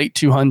 in the late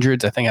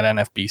 200s. I think at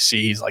NFBC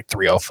he's like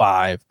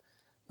 305.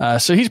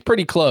 So he's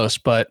pretty close,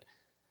 but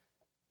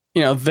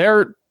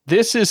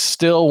this is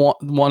still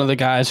one of the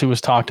guys who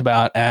was talked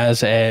about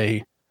as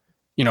a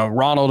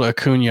Ronald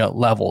Acuna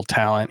level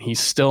talent.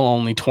 He's still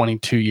only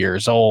 22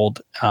 years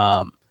old.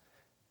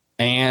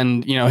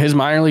 And his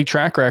minor league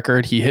track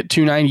record, he hit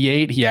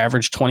 298. He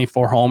averaged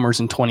 24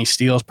 homers and 20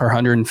 steals per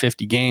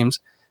 150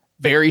 games.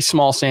 Very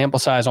small sample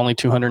size, only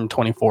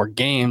 224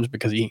 games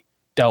because he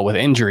dealt with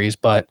injuries.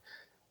 But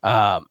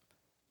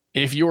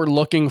if you're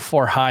looking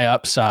for high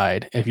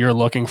upside, if you're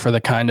looking for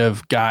the kind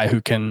of guy who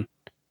can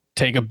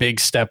take a big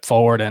step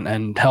forward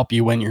and help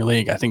you win your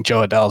league, I think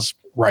Joe Adell's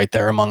right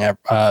there among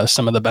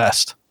some of the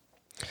best.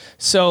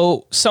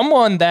 So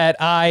someone that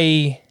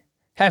I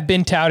have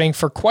been touting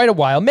for quite a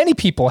while, many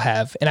people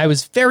have, and I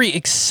was very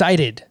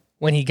excited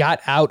when he got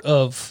out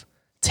of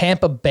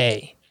Tampa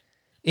Bay,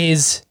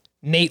 is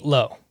Nate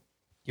Lowe.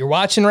 You're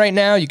watching right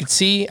now. You can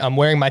see I'm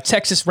wearing my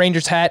Texas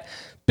Rangers hat.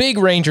 Big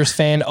Rangers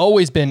fan,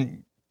 always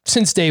been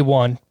since day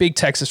one, big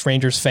Texas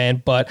Rangers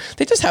fan, but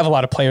they just have a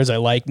lot of players I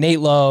like. Nate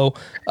Lowe,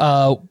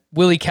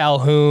 Willie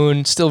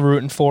Calhoun, still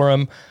rooting for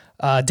him.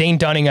 Dane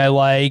Dunning, I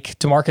like.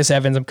 DeMarcus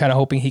Evans, I'm kind of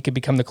hoping he could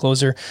become the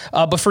closer.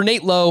 But for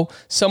Nate Lowe,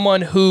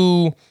 someone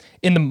who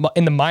in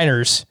the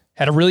minors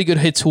had a really good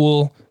hit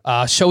tool,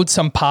 showed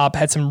some pop,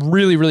 had some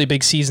really, really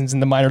big seasons in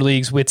the minor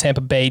leagues with Tampa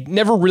Bay.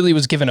 Never really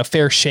was given a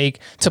fair shake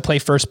to play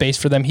first base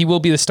for them. He will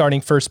be the starting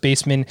first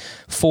baseman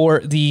for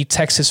the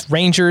Texas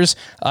Rangers.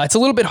 It's a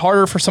little bit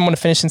harder for someone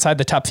to finish inside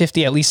the top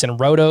 50, at least in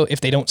Roto,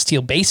 if they don't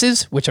steal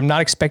bases, which I'm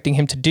not expecting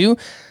him to do.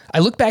 I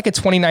look back at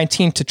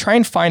 2019 to try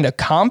and find a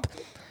comp.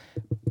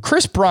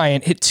 Chris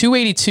Bryant hit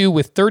 282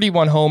 with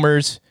 31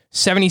 homers,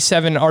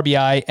 77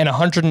 RBI, and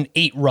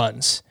 108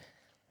 runs.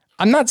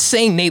 I'm not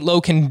saying Nate Lowe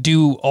can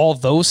do all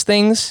those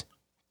things,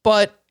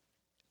 but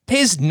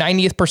his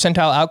 90th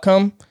percentile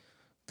outcome,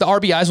 the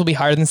RBIs will be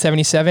higher than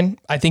 77.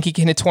 I think he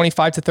can hit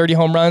 25 to 30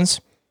 home runs,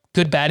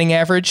 good batting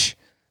average,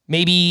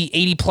 maybe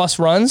 80 plus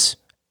runs.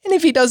 And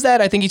if he does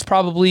that, I think he's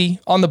probably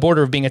on the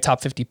border of being a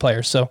top 50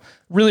 player. So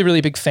really,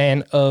 really big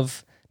fan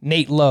of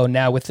Nate Lowe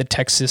now with the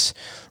Texas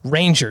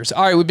Rangers.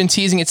 All right, we've been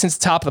teasing it since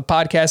the top of the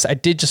podcast. I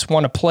did just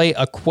want to play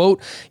a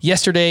quote.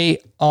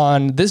 Yesterday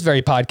on this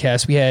very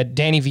podcast, we had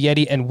Danny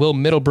Vietti and Will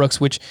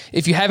Middlebrooks, which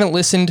if you haven't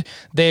listened,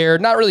 they're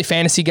not really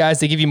fantasy guys.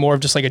 They give you more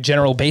of just like a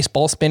general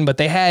baseball spin, but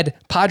they had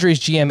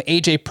Padres GM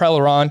AJ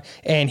Preller on,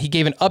 and he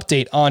gave an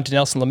update on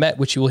Dinelson Lamet,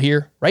 which you will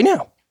hear right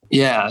now.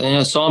 Yeah, and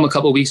I saw him a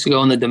couple of weeks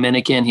ago in the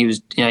Dominican. He was,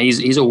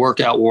 he's a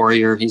workout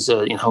warrior. He's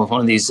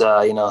one of these,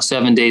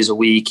 7 days a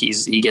week.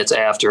 He gets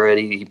after it.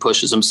 He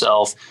pushes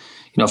himself.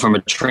 From a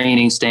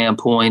training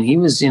standpoint, he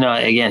was,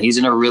 again, he's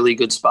in a really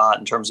good spot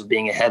in terms of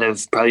being ahead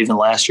of probably even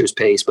last year's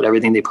pace. But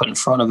everything they put in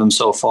front of him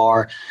so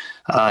far,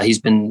 he's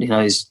been,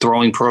 his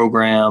throwing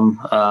program,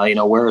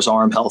 where his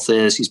arm health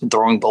is. He's been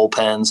throwing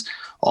bullpens.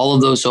 All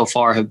of those so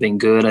far have been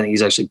good. I think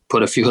he's actually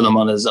put a few of them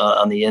on his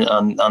on the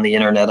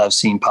internet. I've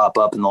seen pop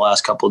up in the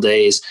last couple of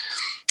days.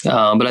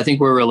 But I think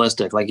we're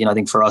realistic. I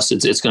think for us,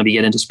 it's going to be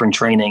get into spring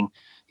training.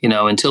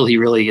 Until he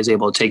really is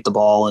able to take the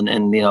ball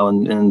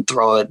and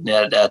throw it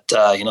at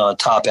a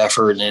top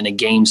effort and in a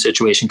game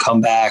situation, come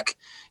back,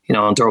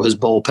 and throw his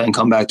bullpen,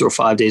 come back, throw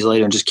 5 days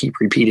later, and just keep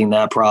repeating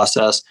that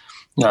process.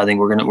 I think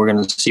we're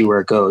gonna see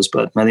where it goes.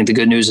 But I think the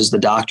good news is the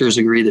doctors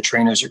agree, the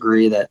trainers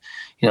agree that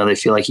they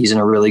feel like he's in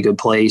a really good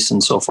place.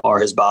 And so far,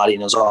 his body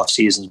in his off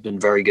season has been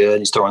very good.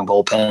 He's throwing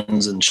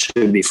bullpens and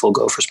should be full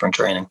go for spring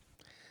training.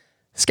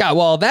 Scott,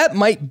 while that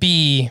might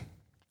be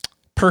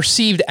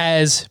perceived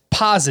as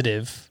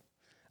positive,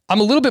 I'm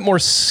a little bit more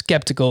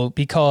skeptical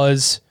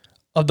because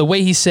of the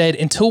way he said,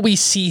 until we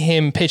see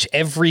him pitch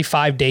every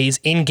 5 days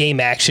in game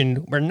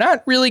action, we're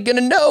not really going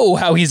to know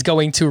how he's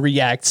going to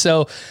react.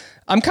 So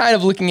I'm kind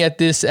of looking at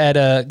this at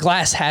a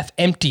glass half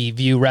empty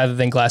view rather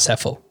than glass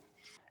half full.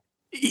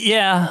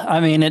 Yeah, I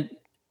mean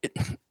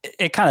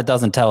it kind of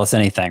doesn't tell us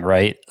anything,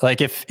 right?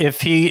 Like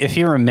if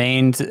he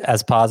remained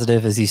as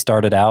positive as he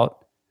started out,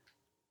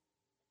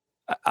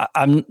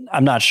 I'm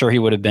not sure he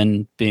would have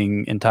been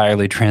being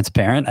entirely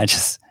transparent. I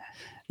just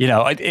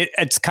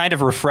it's kind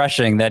of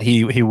refreshing that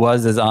he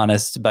was as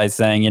honest by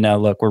saying,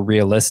 look, we're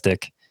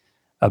realistic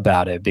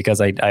about it,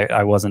 because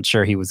I wasn't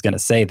sure he was going to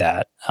say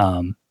that.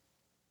 I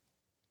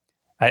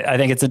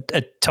think it's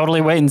a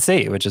totally wait and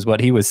see, which is what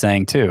he was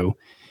saying too.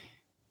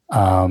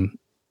 I'd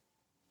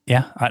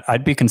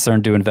be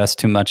concerned to invest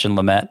too much in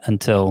Lamet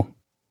until,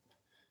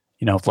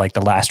 like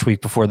the last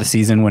week before the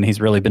season when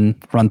he's really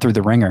been run through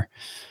the ringer.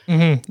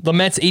 Mm-hmm.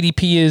 Lamet's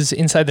ADP is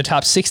inside the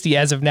top 60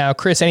 as of now.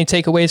 Chris, any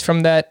takeaways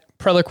from that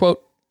Preller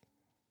quote?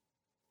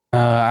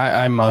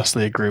 I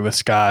mostly agree with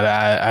Scott.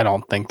 I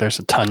don't think there's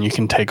a ton you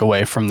can take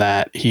away from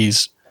that.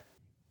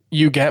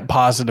 You get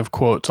positive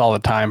quotes all the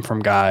time from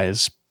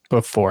guys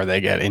before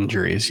they get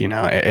injuries. And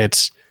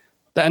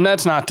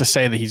that's not to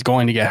say that he's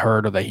going to get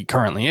hurt or that he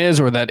currently is,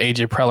 or that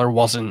AJ Preller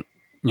wasn't,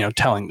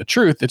 telling the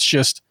truth. It's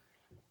just,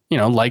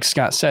 like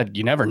Scott said,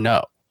 you never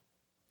know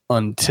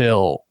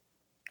until,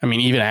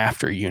 even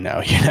after, you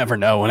never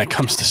know when it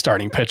comes to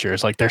starting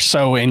pitchers. Like, they're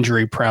so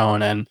injury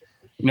prone, and,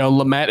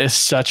 Lamet is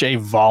such a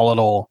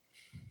volatile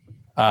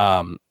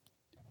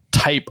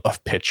type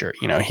of pitcher.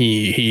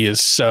 He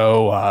is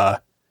so,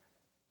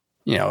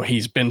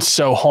 he's been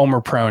so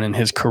homer prone in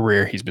his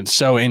career. He's been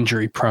so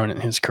injury prone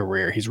in his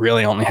career. He's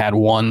really only had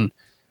one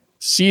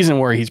season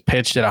where he's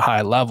pitched at a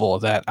high level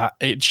that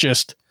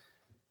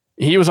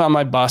he was on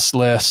my bust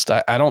list.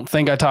 I don't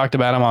think I talked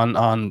about him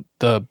on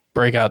the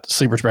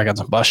Sleepers Breakouts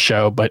and Bust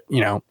show, but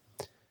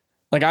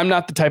I'm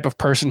not the type of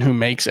person who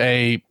makes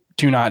a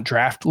do not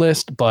draft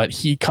list, but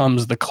he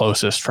comes the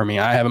closest for me.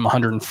 I have him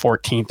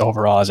 114th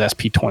overall as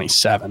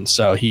SP27.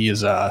 So he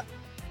is,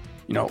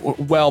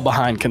 well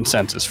behind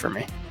consensus for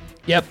me.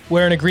 Yep,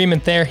 we're in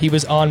agreement there. He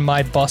was on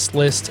my bust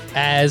list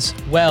as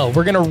well.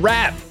 We're going to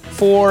wrap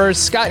for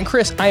Scott and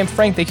Chris. I am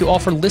Frank. Thank you all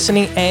for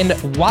listening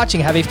and watching.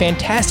 Have a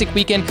fantastic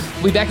weekend.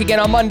 We'll be back again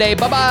on Monday.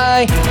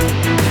 Bye-bye.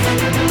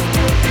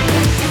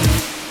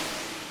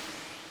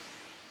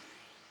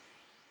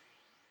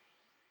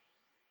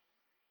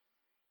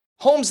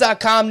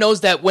 Homes.com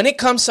knows that when it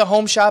comes to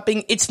home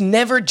shopping, it's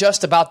never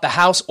just about the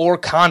house or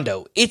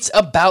condo. It's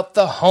about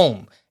the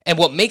home. And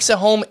what makes a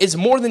home is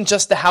more than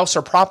just the house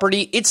or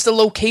property, it's the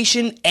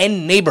location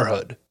and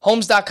neighborhood.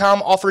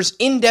 Homes.com offers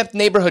in-depth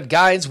neighborhood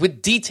guides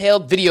with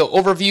detailed video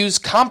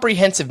overviews,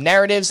 comprehensive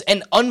narratives,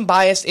 and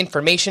unbiased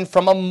information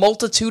from a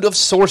multitude of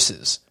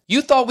sources.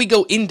 You thought we'd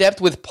go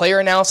in-depth with player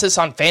analysis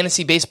on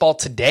fantasy baseball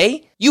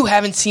today? You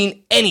haven't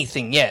seen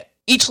anything yet.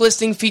 Each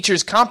listing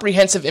features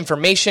comprehensive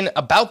information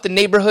about the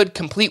neighborhood,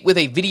 complete with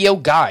a video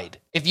guide.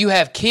 If you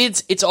have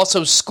kids, it's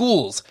also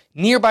schools,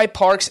 nearby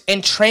parks,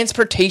 and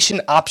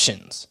transportation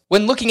options.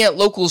 When looking at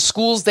local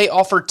schools, they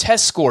offer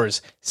test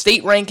scores,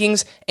 state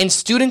rankings, and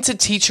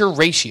student-to-teacher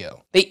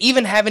ratio. They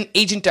even have an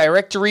agent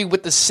directory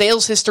with the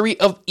sales history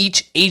of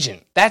each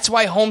agent. That's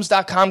why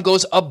Homes.com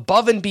goes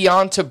above and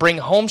beyond to bring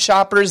home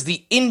shoppers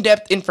the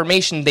in-depth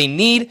information they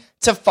need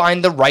to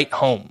find the right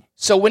home.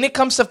 So when it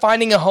comes to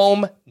finding a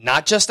home,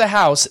 not just a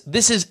house,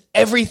 this is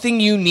everything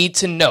you need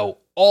to know,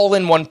 all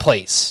in one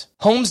place.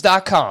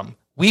 Homes.com.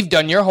 We've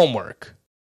done your homework.